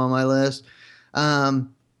number 1 on my list. Now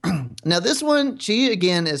this one, she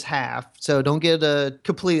again is half, so don't get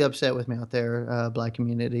completely upset with me out there, black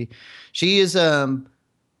community. She is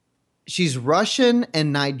she's Russian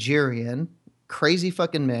and Nigerian, crazy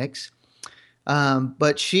fucking mix.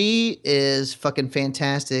 But she is fucking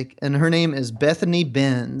fantastic, and her name is Bethany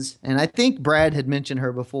Benz, and I think Brad had mentioned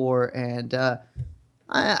her before, and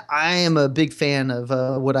I am a big fan of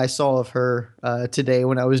what I saw of her today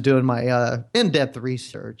when I was doing my in-depth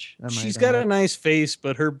research. She's got a nice face,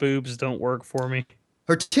 but her boobs don't work for me.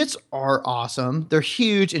 Her tits are awesome. They're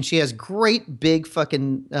huge, and she has great big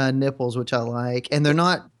fucking nipples, which I like, and they're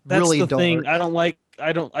not really dark. That's the thing. I don't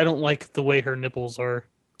like the way her nipples are.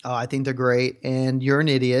 Oh, I think they're great, and you're an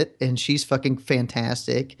idiot, and she's fucking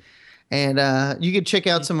fantastic. And you can check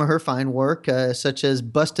out some of her fine work, such as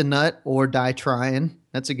Bust a Nut or Die Tryin'.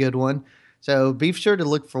 That's a good one. So be sure to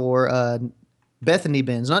look for Bethany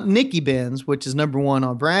Benz, not Nikki Benz, which is number one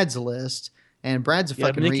on Brad's list. And Brad's a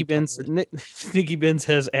fucking Nikki retard. Nikki Benz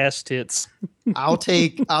has ass tits. I'll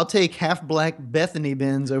take half black Bethany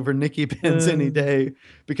Benz over Nikki Benz any day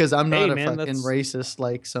because I'm not a fucking racist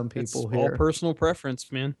like some people here. All personal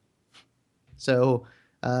preference, man. So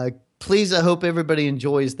please, I hope everybody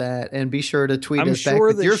enjoys that, and be sure to tweet us back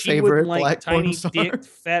with your favorite black porn star. Tiny dick,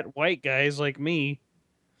 fat white guys like me.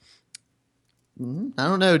 I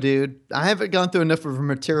don't know, dude. I haven't gone through enough of her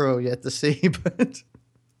material yet to see, but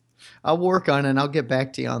I'll work on it and I'll get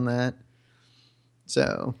back to you on that.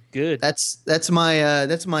 So good. That's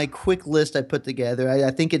my quick list I put together. I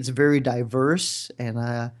think it's very diverse, and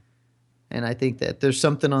I think that there's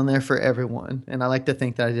something on there for everyone. And I like to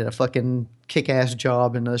think that I did a fucking kick-ass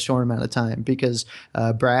job in a short amount of time because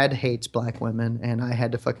Brad hates black women, and I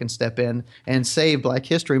had to fucking step in and save Black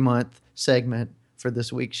History Month segment for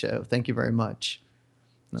this week's show. Thank you very much.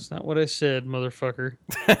 That's not what I said, motherfucker.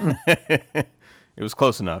 It was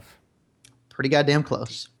close enough. Pretty goddamn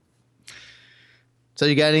close. So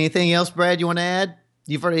you got anything else, Brad, you want to add?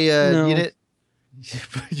 You've already no.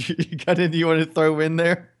 you got anything you want to throw in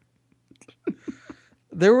there?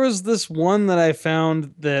 There was this one that I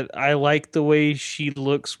found that I like the way she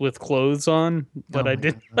looks with clothes on, but I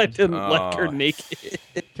didn't like her naked.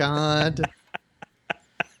 God.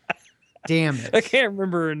 Damn it. I can't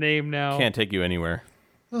remember her name now. Can't take you anywhere.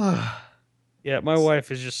 Yeah, my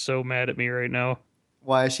wife is just so mad at me right now.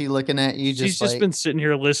 Why is she looking at you? She's just been sitting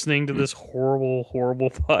here listening to this horrible, horrible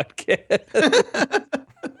podcast.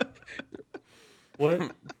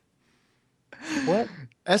 What?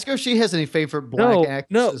 Ask her if she has any favorite black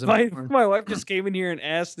actresses. No, my wife just came in here and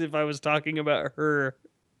asked if I was talking about her.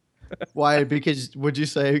 Why? Because would you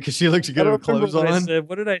say because she looks good with clothes on?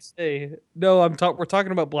 What did I say? No, we're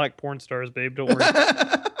talking about black porn stars, babe. Don't worry.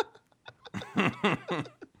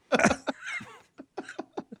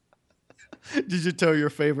 Did you tell your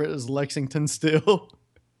favorite is Lexington Steel?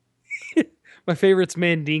 My favorite's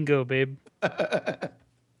Mandingo, babe.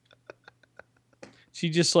 She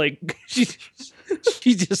just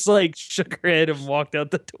shook her head and walked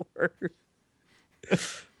out the door.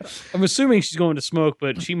 I'm assuming she's going to smoke,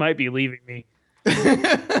 but she might be leaving me.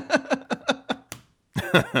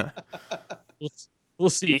 We'll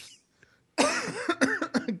see.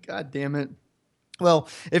 God damn it. Well,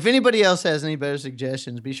 if anybody else has any better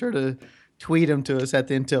suggestions, be sure to tweet them to us at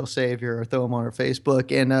the Intel Savior or throw them on our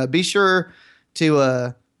Facebook. And be sure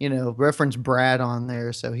to reference Brad on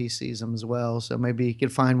there so he sees them as well. So maybe he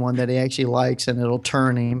could find one that he actually likes and it'll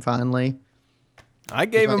turn him finally. I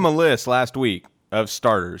gave him a list last week of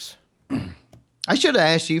starters. I should have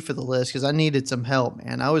asked you for the list because I needed some help,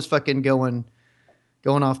 man. I was fucking going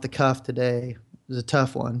off the cuff today. It was a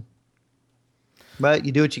tough one. But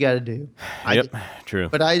you do what you got to do. Yep, true.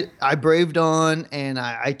 But I braved on, and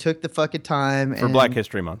I took the fucking time. For Black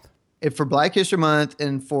History Month. For Black History Month,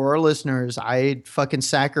 and for our listeners, I fucking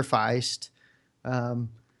sacrificed, like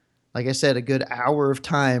I said, a good hour of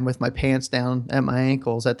time with my pants down at my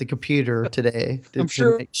ankles at the computer today. I'm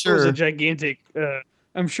sure it was a gigantic.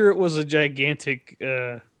 I'm sure it was a gigantic,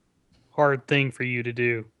 hard thing for you to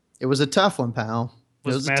do. It was a tough one, pal. It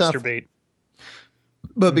was masturbate.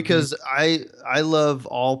 But because I love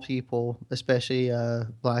all people, especially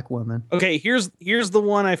black women. Okay, here's the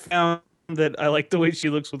one I found that I like the way she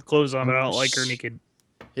looks with clothes on, but I don't like her naked.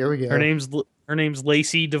 Here we go. Her name's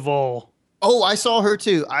Lacey Duvall. Oh, I saw her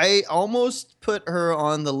too. I almost put her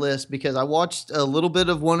on the list because I watched a little bit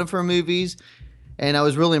of one of her movies, and I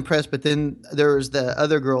was really impressed. But then there was the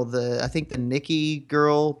other girl, I think the Nikki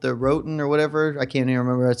girl, the Roten or whatever. I can't even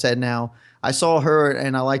remember what it said now. I saw her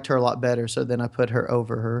and I liked her a lot better, so then I put her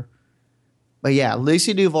over her. But yeah,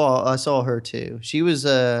 Lacey Duvall, I saw her too. She was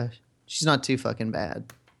she's not too fucking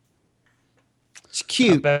bad. She's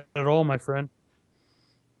cute. Not bad at all, my friend.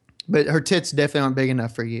 But her tits definitely aren't big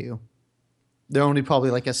enough for you. They're only probably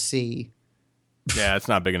like a C. Yeah, it's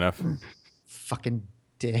not big enough. Fucking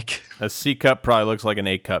dick. A C cup probably looks like an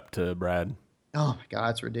A cup to Brad. Oh my God,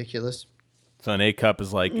 it's ridiculous. So an A cup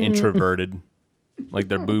is like introverted. Like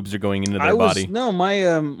their boobs are going into their body. No,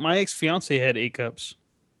 my ex-fiance had A cups.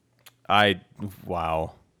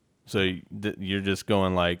 Wow. So you're just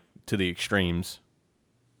going like to the extremes.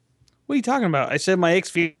 What are you talking about? I said my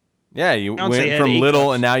ex-fiance. Yeah, you went from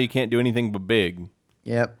little and now you can't do anything but big.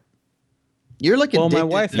 Yep. You're looking. Well, my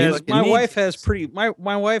wife has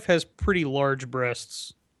pretty large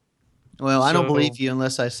breasts. Well, I don't believe you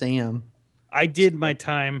unless I see them. I did my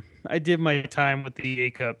time with the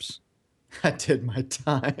A cups. I did my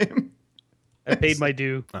time. I paid my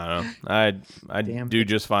due. I don't know. I Damn do it.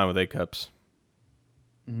 just fine with A cups.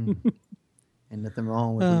 And nothing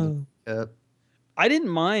wrong with the cup. I didn't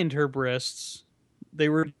mind her breasts. They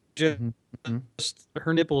were just Mhm.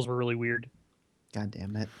 her nipples were really weird. God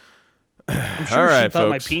damn it. I'm sure All she right, thought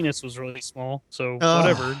my folks. penis was really small. So Ugh.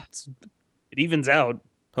 whatever. It evens out.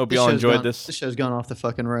 Hope y'all enjoyed This this. show's gone off the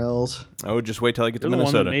fucking rails. Oh, just wait till I get to You're the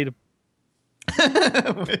one that Minnesota.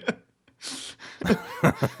 made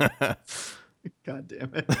God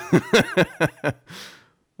damn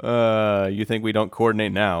it. You think we don't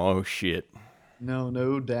coordinate now? Oh shit.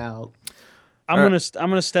 No doubt. I'm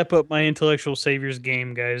gonna step up my intellectual saviors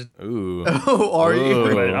game, guys. Ooh. Oh, are you?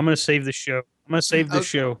 Ooh. I'm gonna save the show. I'm gonna save the Okay.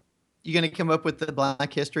 show. You gonna come up with the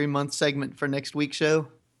Black History Month segment for next week's show?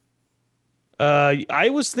 I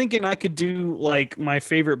was thinking I could do like my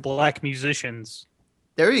favorite black musicians.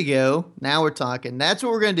 There you go. Now we're talking. That's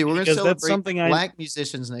what we're gonna do. We're gonna Because that's celebrate something black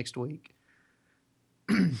musicians next week.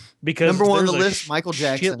 Because Number one on there's the a list, Michael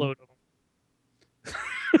Jackson. shitload of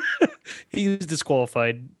them. He was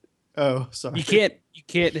disqualified. Oh, sorry. You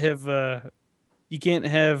can't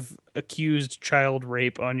have accused child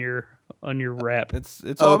rape on your rap. It's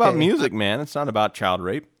all about Okay. music, man. It's not about child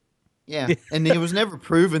rape. Yeah, and it was never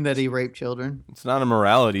proven that he raped children. It's not a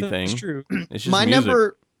morality thing. That's true. It's just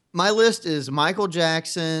music. My list is Michael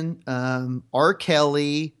Jackson, R.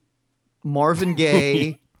 Kelly, Marvin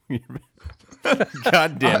Gaye.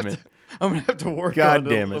 God damn it. I'm gonna have to work God on it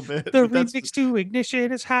damn a little bit. The but that's- remix to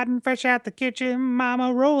Ignition is hot and fresh out the kitchen.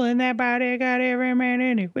 Mama rolling that body, got every man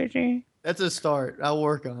in it wishing. That's a start. I'll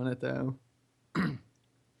work on it though. All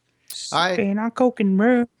right. Sipping on coke and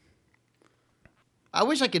rum. I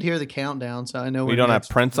wish I could hear the countdown so I know. We when don't have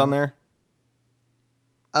next- Prince on there?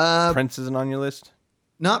 Uh, Prince isn't on your list?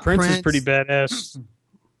 not Prince Prince. is pretty badass.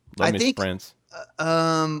 Love I me think- Prince.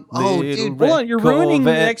 Oh, Little dude. red Hold on, you're ruining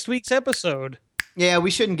Corvette. next week's episode. Yeah, we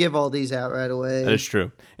shouldn't give all these out right away. That is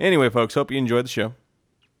true. Anyway, folks, hope you enjoyed the show.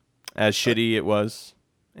 As shitty it was.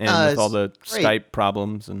 And with all the it's great. Skype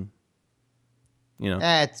problems and,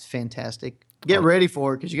 That's fantastic. Get ready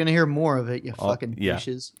for it because you're gonna hear more of it. You fucking yeah.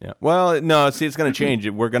 douches. Yeah. Well, no, see, it's going to change.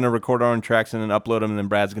 We're going to record our own tracks and then upload them, and then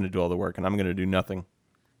Brad's going to do all the work, and I'm going to do nothing.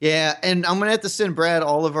 Yeah, and I'm gonna have to send Brad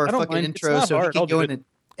all of our I don't fucking mind. It's intros not so he hard. can I'll go do in and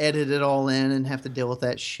edit it all in and have to deal with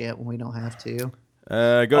that shit when we don't have to.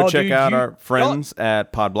 Go Oh, check dude, out you- our friends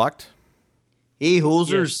at Podblocked. Hey,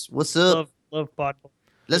 Hoosers, what's up? Love pod.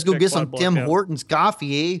 Let's go check get some Podblock Tim out. Hortons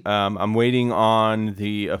coffee. I'm waiting on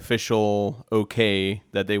the official okay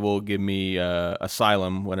that they will give me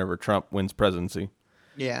asylum whenever Trump wins presidency.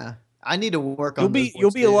 Yeah, I need to work on. You'll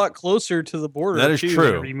be a lot closer to the border. That is too, true.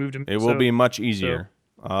 whenever you moved to It will Minnesota. be much easier.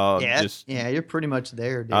 Yeah, you're pretty much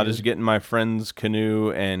there, dude. I'll just get in my friend's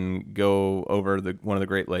canoe and go over one of the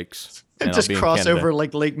Great Lakes. And I'll just be in cross Canada. over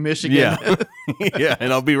like Lake Michigan. Yeah, yeah,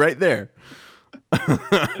 and I'll be right there.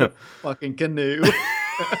 Fucking canoe.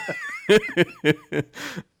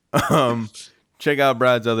 Check out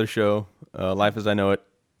Brad's other show, Life as I Know It.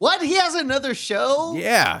 What? He has another show?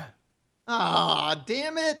 Yeah, Ah,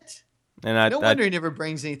 damn it! and No wonder he never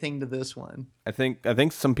brings anything to this one. I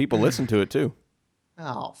think some people listen to it too.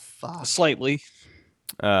 Oh fuck. slightly.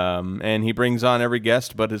 And he brings on every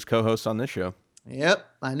guest but his co-host on this show. Yep,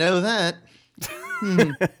 I know that.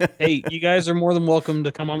 Hey, you guys are more than welcome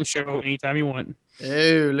to come on the show anytime you want.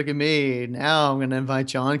 Oh, look at me. Now I'm going to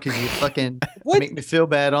invite you on because you fucking What? make me feel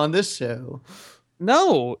bad on this show.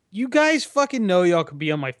 No, you guys fucking know y'all could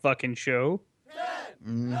be on my fucking show.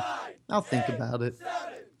 I'll think about it.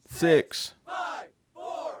 6. I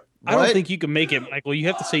don't What? think you can make it, Michael. You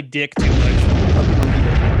have to say dick too much.